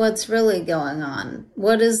really going on?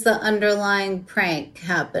 What is the underlying prank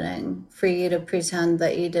happening for you to pretend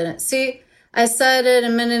that you didn't? See, I said it a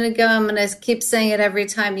minute ago. I'm going to keep saying it every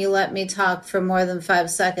time you let me talk for more than 5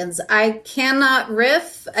 seconds. I cannot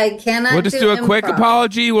riff. I cannot We'll just do a quick improv.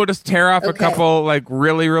 apology. We'll just tear off a Okay. couple like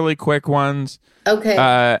really, really quick ones.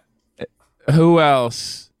 Okay. Who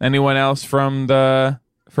else? Anyone else from the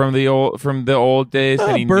old days?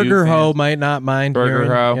 Any new Burger Ho fans? might not mind. Burger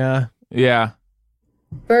hearing, Ho. Yeah. Yeah.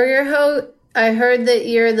 Burger Ho, I heard that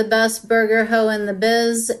you're the best Burger Ho in the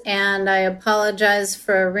biz, and I apologize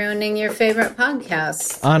for ruining your favorite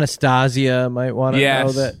podcast. Anastasia might want to know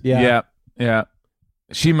Yes. that. Yeah.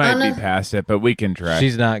 She might be past it, but we can try.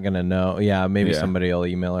 She's not going to know. Yeah, maybe Yeah. somebody will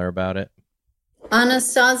email her about it.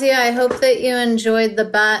 Anastasia, I hope that you enjoyed the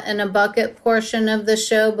bat in a bucket portion of the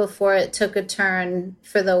show before it took a turn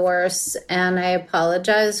for the worse, and I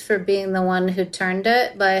apologize for being the one who turned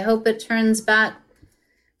it, but I hope it turns back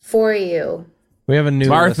for you. We have a new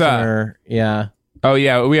Martha. listener. Yeah. Oh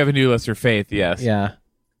yeah, we have a new listener, Faith. Yes. Yeah.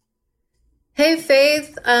 Hey,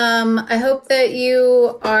 Faith, I hope that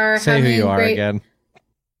you are Say having who you a are great... again.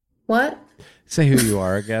 What? Say who you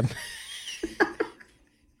are again.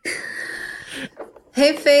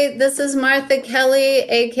 Hey, Faith, this is Martha Kelly,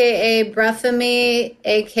 a.k.a. Brephamy,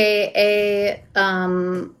 a.k.a.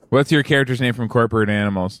 What's your character's name from Corporate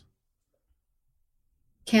Animals?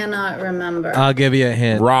 Cannot remember. I'll give you a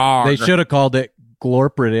hint. Wrong. They should have called it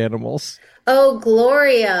Glorprid Animals. Oh,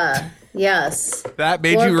 Gloria. Yes. That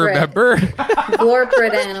made you Glorprid. remember?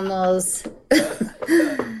 Glorprid Animals.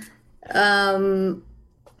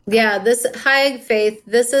 Yeah, hi, Faith.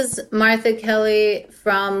 This is Martha Kelly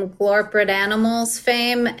from Glorprid Animals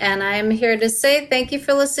fame, and I'm here to say thank you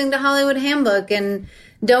for listening to Hollywood Handbook. And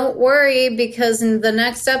don't worry, because in the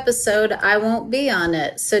next episode, I won't be on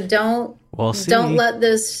it. So don't let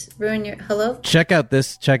this ruin your... Hello? Check out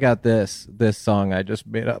this song I just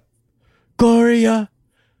made up. Gloria,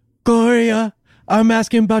 I'm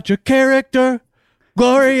asking about your character.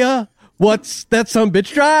 Gloria, what's that some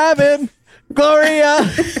bitch driving?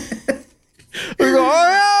 Gloria.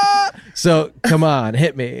 Gloria. So come on,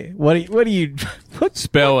 hit me. What do you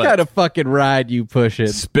Spill what it. kind of fucking ride you pushing?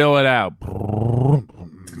 Spill it out.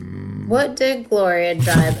 What did Gloria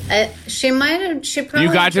drive? She probably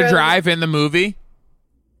You got to drove- drive in the movie?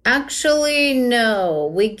 Actually,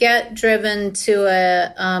 no. We get driven to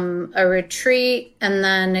a retreat, and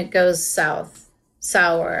then it goes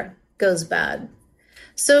sour, goes bad.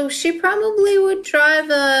 So she probably would drive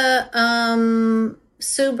a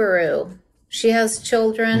Subaru. She has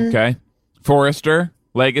children. Okay. Forester,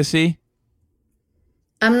 Legacy.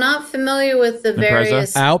 I'm not familiar with the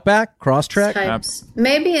various Outback, Crosstrek. types.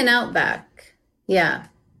 Maybe an Outback. Yeah.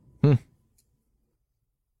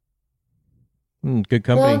 Good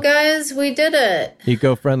company. Well, guys, we did it.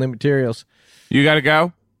 Eco-friendly materials. You got to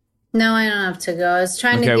go? No, I don't have to go. I was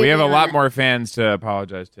trying to Okay, get we have you a on lot it. more fans to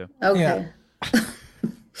apologize to. Okay.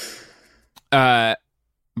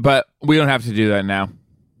 But we don't have to do that now.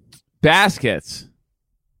 Baskets.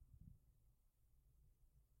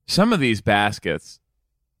 Some of these baskets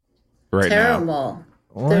right now. Terrible.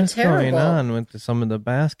 They're What's going terrible. on with some of the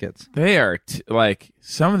baskets? They are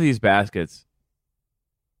some of these baskets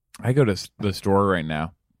I go to the store right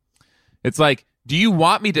now. It's like, do you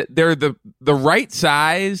want me to? They're the right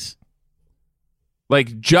size,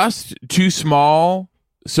 like just too small,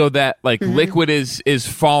 so that like liquid is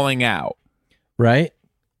falling out. Right.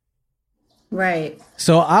 Right.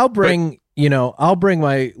 So I'll bring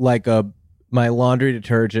my my laundry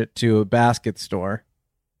detergent to a basket store,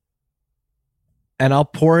 and I'll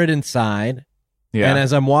pour it inside. Yeah. And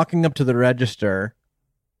as I'm walking up to the register,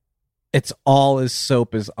 it's all his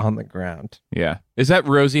soap is on the ground. Yeah. Is that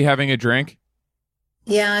Rosie having a drink?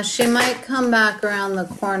 Yeah, she might come back around the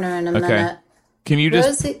corner in a minute. Can you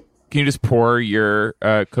just pour your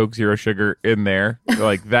Coke Zero Sugar in there?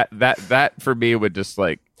 Like that for me would just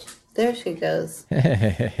like. There she goes.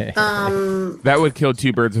 That would kill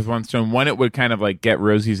two birds with one stone. One, it would kind of like get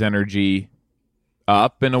Rosie's energy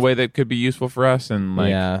up in a way that could be useful for us, and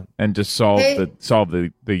like and just solve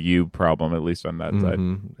the you problem, at least on that side.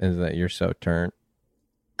 Is that you're so turnt?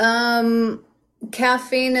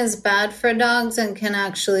 Caffeine is bad for dogs and can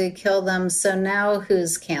actually kill them. So now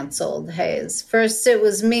who's canceled, Hayes? First it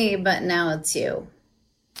was me, but now it's you.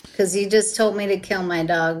 Because you just told me to kill my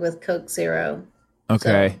dog with Coke Zero.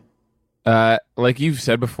 Okay. So. Like you've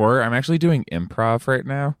said before, I'm actually doing improv right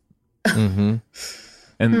now. And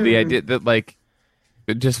the idea that like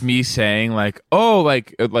just me saying like, oh,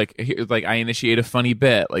 like I initiate a funny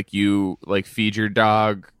bit, like you like feed your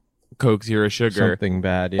dog Coke Zero Sugar, something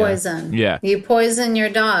bad, poison. Yeah, you poison your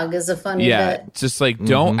dog is a funny bit. It's just like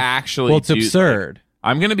don't actually. Well, it's absurd. Like,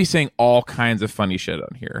 I'm gonna be saying all kinds of funny shit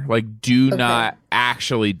on here. Like, do not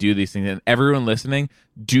actually do these things, and everyone listening,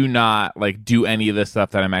 do not like do any of this stuff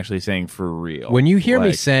that I'm actually saying for real. When you hear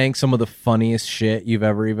me saying some of the funniest shit you've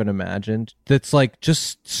ever even imagined, that's like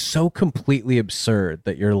just so completely absurd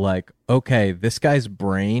that you're like, okay, this guy's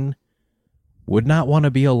brain would not want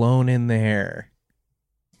to be alone in there.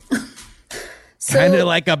 Kind of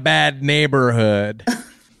like a bad neighborhood.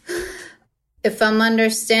 If I'm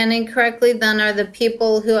understanding correctly, then are the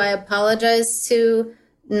people who I apologize to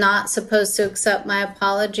not supposed to accept my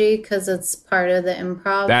apology because it's part of the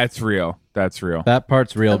improv? That's real. That's real. That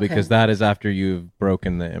part's real because that is after you've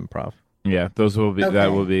broken the improv. Yeah, those will be.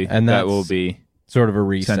 That will be. And that will be sort of a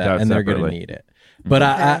reset, and they're going to need it. But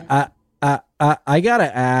I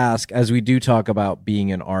gotta ask, as we do talk about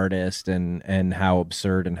being an artist and how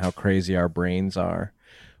absurd and how crazy our brains are,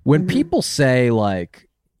 when people say like,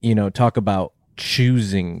 you know, talk about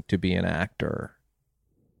choosing to be an actor,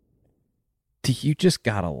 do you just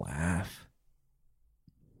gotta laugh?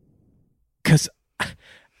 Because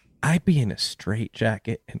I'd be in a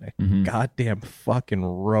straitjacket in a goddamn fucking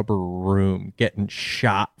rubber room getting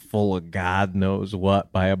shot full of God knows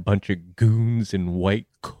what by a bunch of goons in white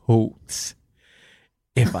coats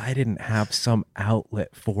if I didn't have some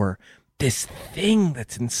outlet for this thing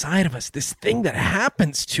that's inside of us, this thing that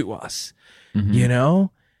happens to us, you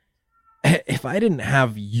know? If I didn't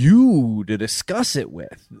have you to discuss it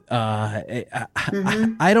with, I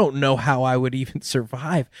don't know how I would even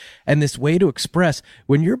survive. And this way to express,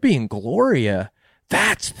 when you're being Gloria,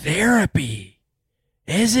 that's therapy,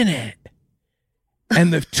 isn't it?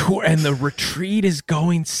 And the tour and the retreat is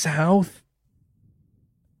going south.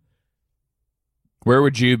 Where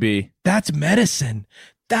would you be? That's medicine.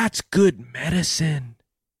 That's good medicine.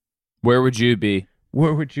 Where would you be?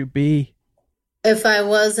 Where would you be? If I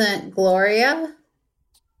wasn't Gloria?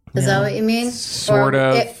 Is that what you mean? Sort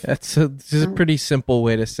of. That's this is a pretty simple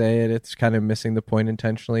way to say it. It's kind of missing the point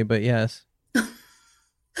intentionally, but yes.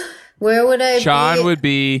 Where would I be? Sean would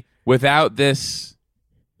be without this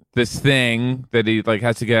thing that he like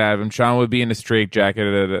has to get out of him. Sean would be in a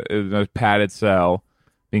straitjacket in a padded cell,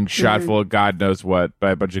 being shot full of God knows what by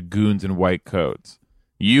a bunch of goons in white coats.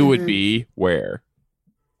 You would be where?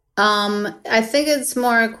 I think it's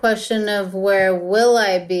more a question of where will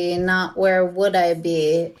I be, not where would I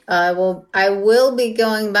be. I will be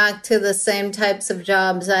going back to the same types of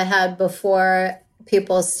jobs I had before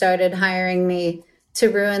people started hiring me to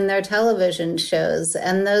ruin their television shows.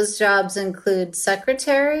 And those jobs include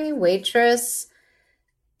secretary, waitress,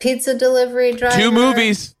 pizza delivery driver. 2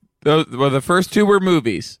 movies. Well, the first 2 were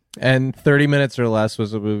movies. And 30 Minutes or Less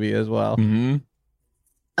was a movie as well.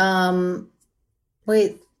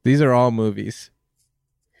 Wait. These are all movies.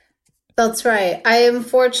 That's right. I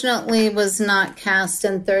unfortunately was not cast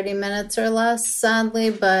in 30 Minutes or Less, sadly,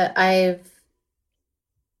 but I've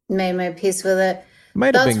made my peace with it.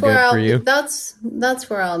 Might have been good for you. That's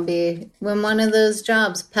where I'll be when one of those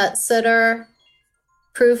jobs: pet sitter,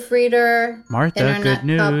 proofreader, Martha, internet good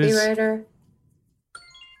news. copywriter.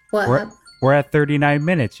 What? We're at 39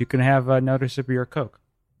 minutes. You can have a notice of your Coke.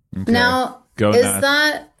 Okay. Now, Go Is nuts.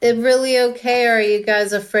 that it really okay, or are you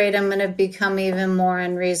guys afraid I'm going to become even more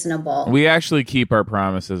unreasonable? We actually keep our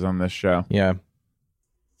promises on this show. Yeah.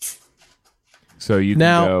 So you can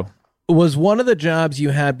Now, go. was one of the jobs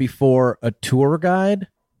you had before a tour guide?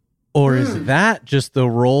 Or is that just the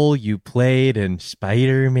role you played in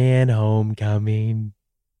Spider-Man Homecoming?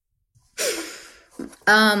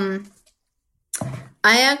 I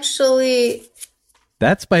actually...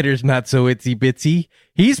 That spider's not so itsy bitsy.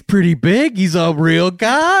 He's pretty big. He's a real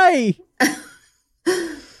guy.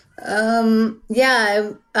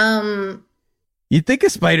 Yeah. You'd think a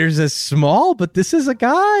spider's as small, but this is a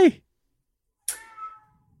guy.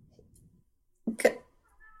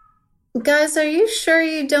 Guys, are you sure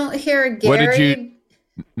you don't hear Gary? What did you...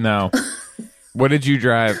 No. What did you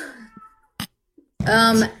drive?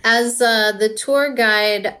 As the tour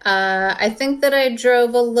guide, I think that I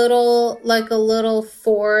drove a little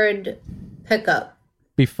Ford pickup.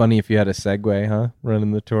 Be funny if you had a Segway, huh?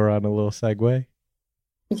 Running the tour on a little Segway.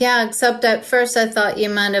 Yeah, except at first I thought you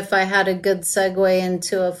meant if I had a good segue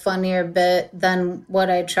into a funnier bit than what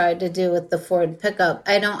I tried to do with the Ford pickup.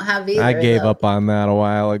 I don't have either. I gave up on that a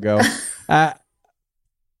while ago.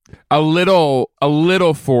 A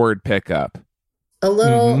little Ford pickup. A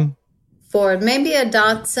little Ford, maybe a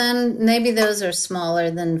Datsun. Maybe those are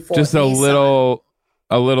smaller than Ford. Just a Nissan.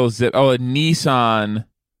 little zip. Oh, a Nissan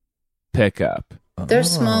pickup. They're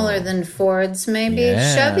smaller than Fords. Maybe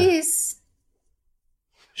Yeah. Chevys.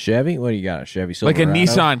 Chevy? What do you got? A Chevy Like a Silverado?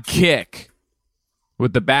 Nissan Kick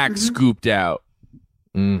with the back scooped out.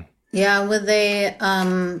 Yeah, with a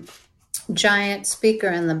giant speaker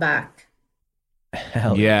in the back.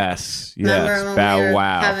 Hell yes. Remember Yes. when Bow we were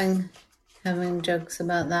wow. having jokes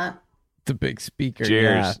about that? The big speaker.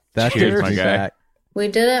 Cheers. Yeah, that Cheers, takes my me guy. back. We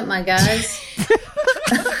did it, my guys.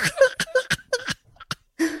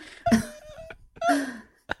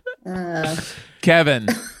 Kevin,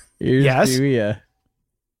 Here's Yes? to ya.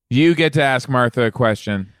 you get to ask Martha a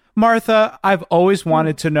question. Martha, I've always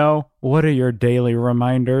wanted to know, what are your daily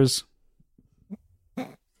reminders?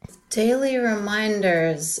 Daily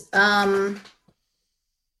reminders. You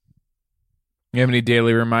have any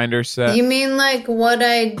daily reminders set? You mean like what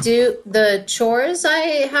I do, the chores I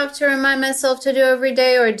have to remind myself to do every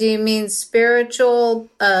day, or do you mean spiritual,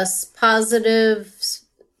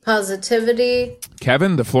 positivity?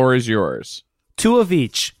 Kevin, the floor is yours. 2 of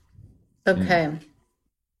each. Okay.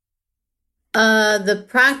 The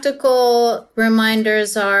practical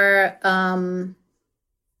reminders are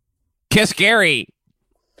Kiss Gary.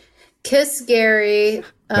 kiss Gary.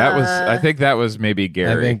 That was, I think that was maybe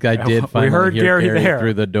Gary. I think I did We finally heard hear Gary there.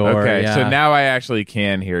 through the door. Okay, yeah. so now I actually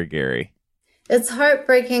can hear Gary. It's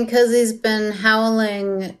heartbreaking because he's been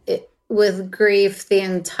howling with grief the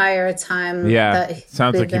entire time. Yeah, that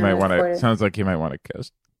sounds we've like you been might want to. recording. Sounds like you might want to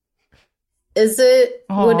kiss. Is it?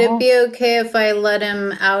 Aw. Would it be okay if I let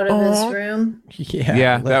him out of his room?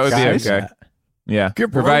 Yeah, that would be let's- okay. Yeah, Give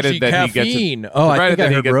provided Rosie that he caffeine. gets. Oh, I provided think I that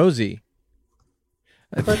he heard gets- Rosie.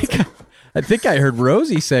 I think I heard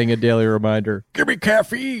Rosie saying a daily reminder. Give me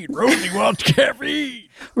caffeine. Rosie wants caffeine.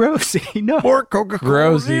 Rosie, no. More Coca-Cola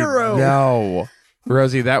Rosie, Zero. no,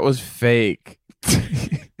 Rosie, that was fake.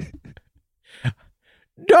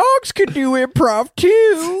 Dogs can do improv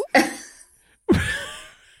too.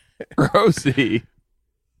 Rosie.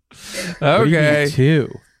 Okay, too.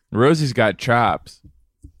 Rosie's got chops.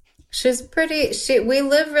 She's pretty. We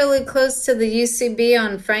live really close to the UCB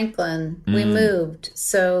on Franklin. We moved,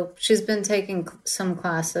 so she's been taking some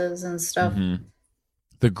classes and stuff.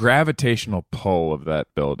 The gravitational pull of that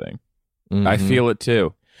building. I feel it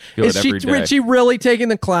too. Feel Is it every day. Richie really taking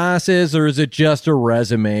the classes, or is it just a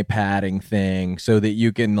resume padding thing so that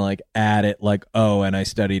you can like add it like, oh, and I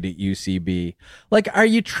studied at UCB? Like, are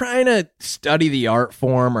you trying to study the art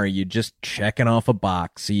form, or are you just checking off a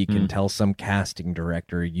box so you can tell some casting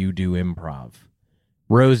director you do improv?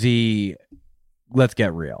 Rosie, let's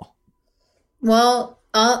get real. Well,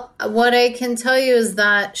 what I can tell you is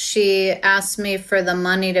that she asked me for the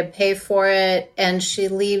money to pay for it, and she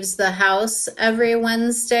leaves the house every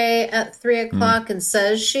Wednesday at 3:00 and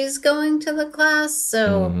says she's going to the class.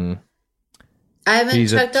 So I haven't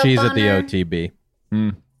She's checked up at on the her. OTB.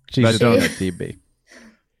 Mm. She's That at the don't- OTB.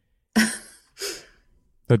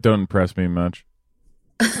 That don't impress me much.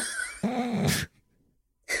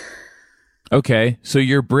 Okay, so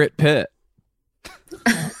you're Brit Pitt.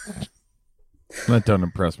 That don't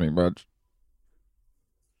impress me much.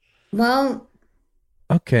 Well,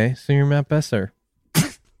 Okay, so you're Matt Besser.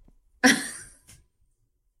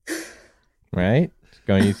 Right?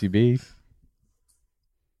 Going UCB.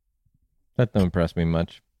 That don't impress me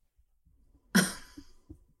much.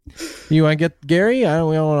 You want to get Gary? We don't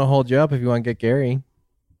want to hold you up if you want to get Gary.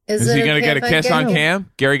 Is he going to get a kiss on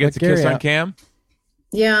cam? Gary gets a kiss on cam?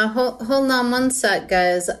 Yeah, hold on one sec,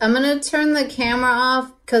 guys. I'm going to turn the camera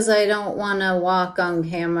off because I don't want to walk on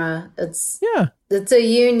camera. It's a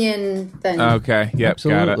union thing. Okay, yep,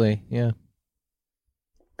 absolutely. Got it.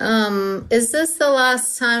 Yeah. Is this the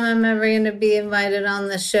last time I'm ever going to be invited on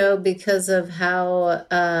the show because of how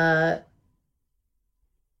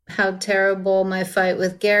terrible my fight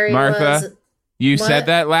with Gary Martha, was? You said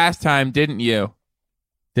that last time, didn't you?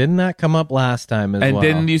 Didn't that come up last time as well? And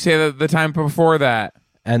didn't you say that the time before that?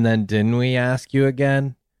 And then didn't we ask you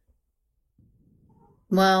again?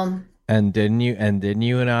 Well. And didn't you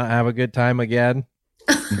not have a good time again?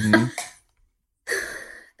 Mm-hmm.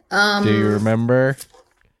 Do you remember?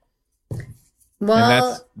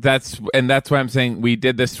 Well, and that's why I'm saying we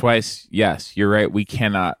did this twice. Yes, you're right. We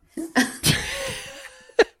cannot.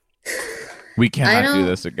 We cannot do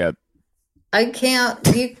this again. I can't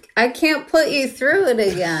put you through it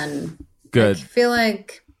again. Good. I feel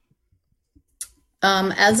like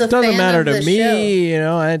as a it doesn't fan matter of to the me,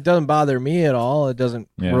 show, it doesn't bother me at all. It doesn't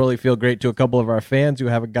really feel great to a couple of our fans who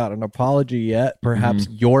haven't gotten an apology yet. Perhaps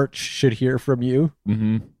Yorch should hear from you.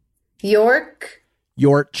 Mm-hmm. Yorch.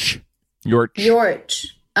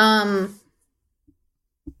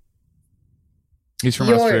 He's from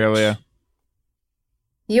Australia.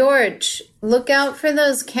 Yorch, look out for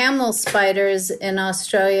those camel spiders in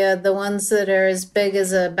Australia, the ones that are as big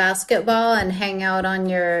as a basketball and hang out on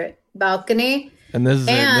your balcony. And this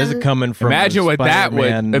is coming from imagine what that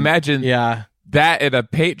would imagine. Yeah, that in a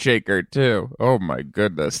paint shaker too. Oh my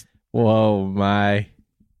goodness! Whoa, my!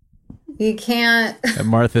 You can't. And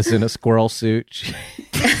Martha's in a squirrel suit,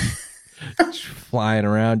 she's flying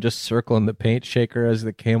around, just circling the paint shaker as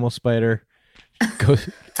the camel spider goes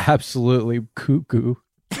absolutely cuckoo.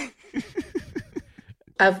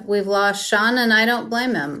 We've lost Sean, and I don't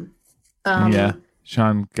blame him. Yeah,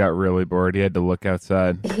 Sean got really bored. He had to look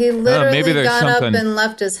outside. He literally got up and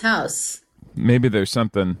left his house. Maybe there's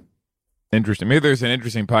something interesting. Maybe there's an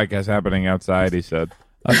interesting podcast happening outside. He said.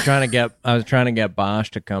 I was trying to get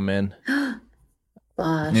Bosch to come in. Bosch,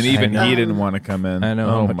 and even he didn't want to come in. I know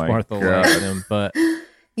how much Martha loves him, but.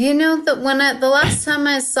 You know that the last time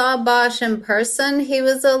I saw Bosch in person, he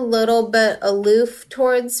was a little bit aloof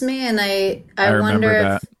towards me, and I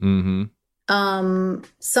wonder if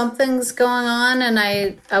something's going on, and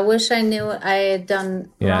I wish I knew what I had done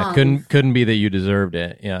wrong. Couldn't be that you deserved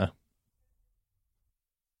it. Yeah.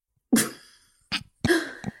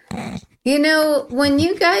 You know, when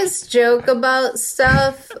you guys joke about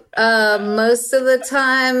stuff, most of the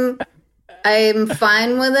time I'm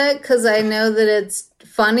fine with it because I know that it's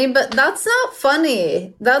funny, but that's not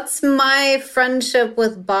funny. That's my friendship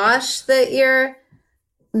with Bosch that you're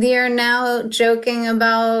now joking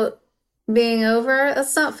about being over.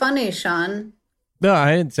 That's not funny, Sean. No,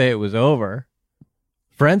 I didn't say it was over.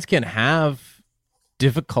 Friends can have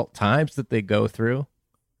difficult times that they go through.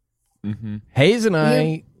 Mm-hmm. Hayes and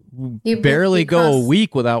I barely go a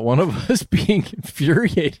week without one of us being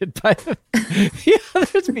infuriated by the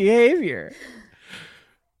other's behavior.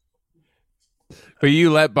 But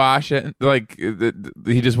you let Bosch in, like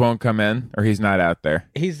he just won't come in, or he's not out there.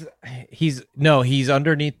 He's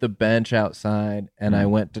underneath the bench outside, and I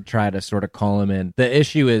went to try to sort of call him in. The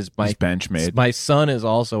issue is my son is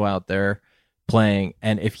also out there playing,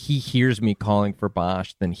 and if he hears me calling for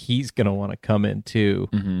Bosch, then he's gonna want to come in too.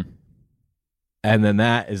 Mm-hmm. And then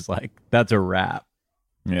that's a wrap.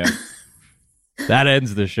 Yeah. That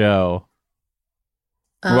ends the show.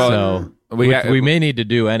 Well, we may need to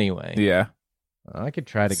do anyway. Yeah. I could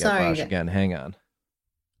try to get Bosch again. Hang on.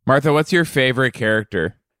 Martha, what's your favorite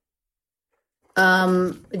character?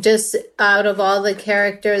 Just out of all the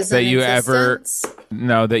characters that you existence?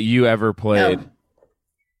 that you ever played.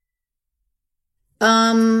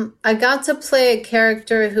 I got to play a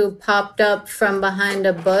character who popped up from behind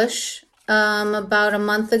a bush about a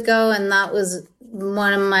month ago, and that was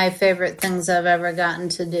one of my favorite things I've ever gotten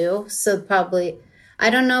to do. So probably, I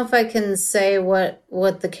don't know if I can say what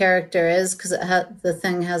the character is because the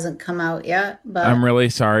thing hasn't come out yet. But I'm really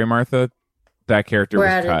sorry, Martha. That character was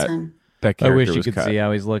cut. We're out of time. That character I wish you was could cut. see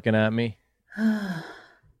how he's looking at me.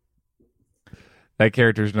 That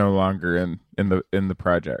character's no longer in the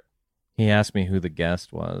project. He asked me who the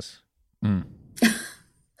guest was. Mm.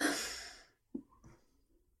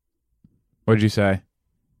 What'd you say?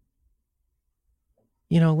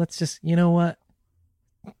 You know what? You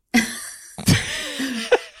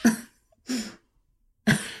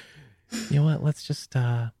know what? Let's just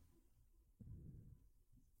end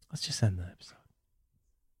the episode.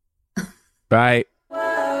 Bye.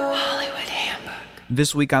 Hollywood Handbook.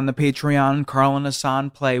 This week on the Patreon, Carl and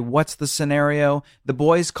Hassan play What's the Scenario? The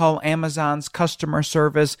boys call Amazon's customer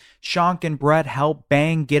service. Shank and Brett help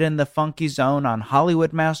Bang get in the funky zone on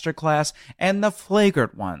Hollywood Masterclass. And the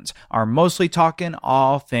Flagrant Ones are mostly talking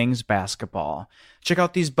all things basketball. Check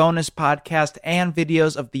out these bonus podcasts and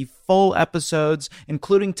videos of the full episodes,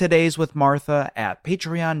 including today's with Martha, at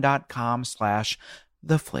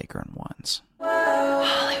patreon.com/theflagrant ones.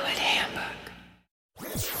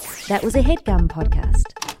 That was a HeadGum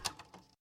podcast.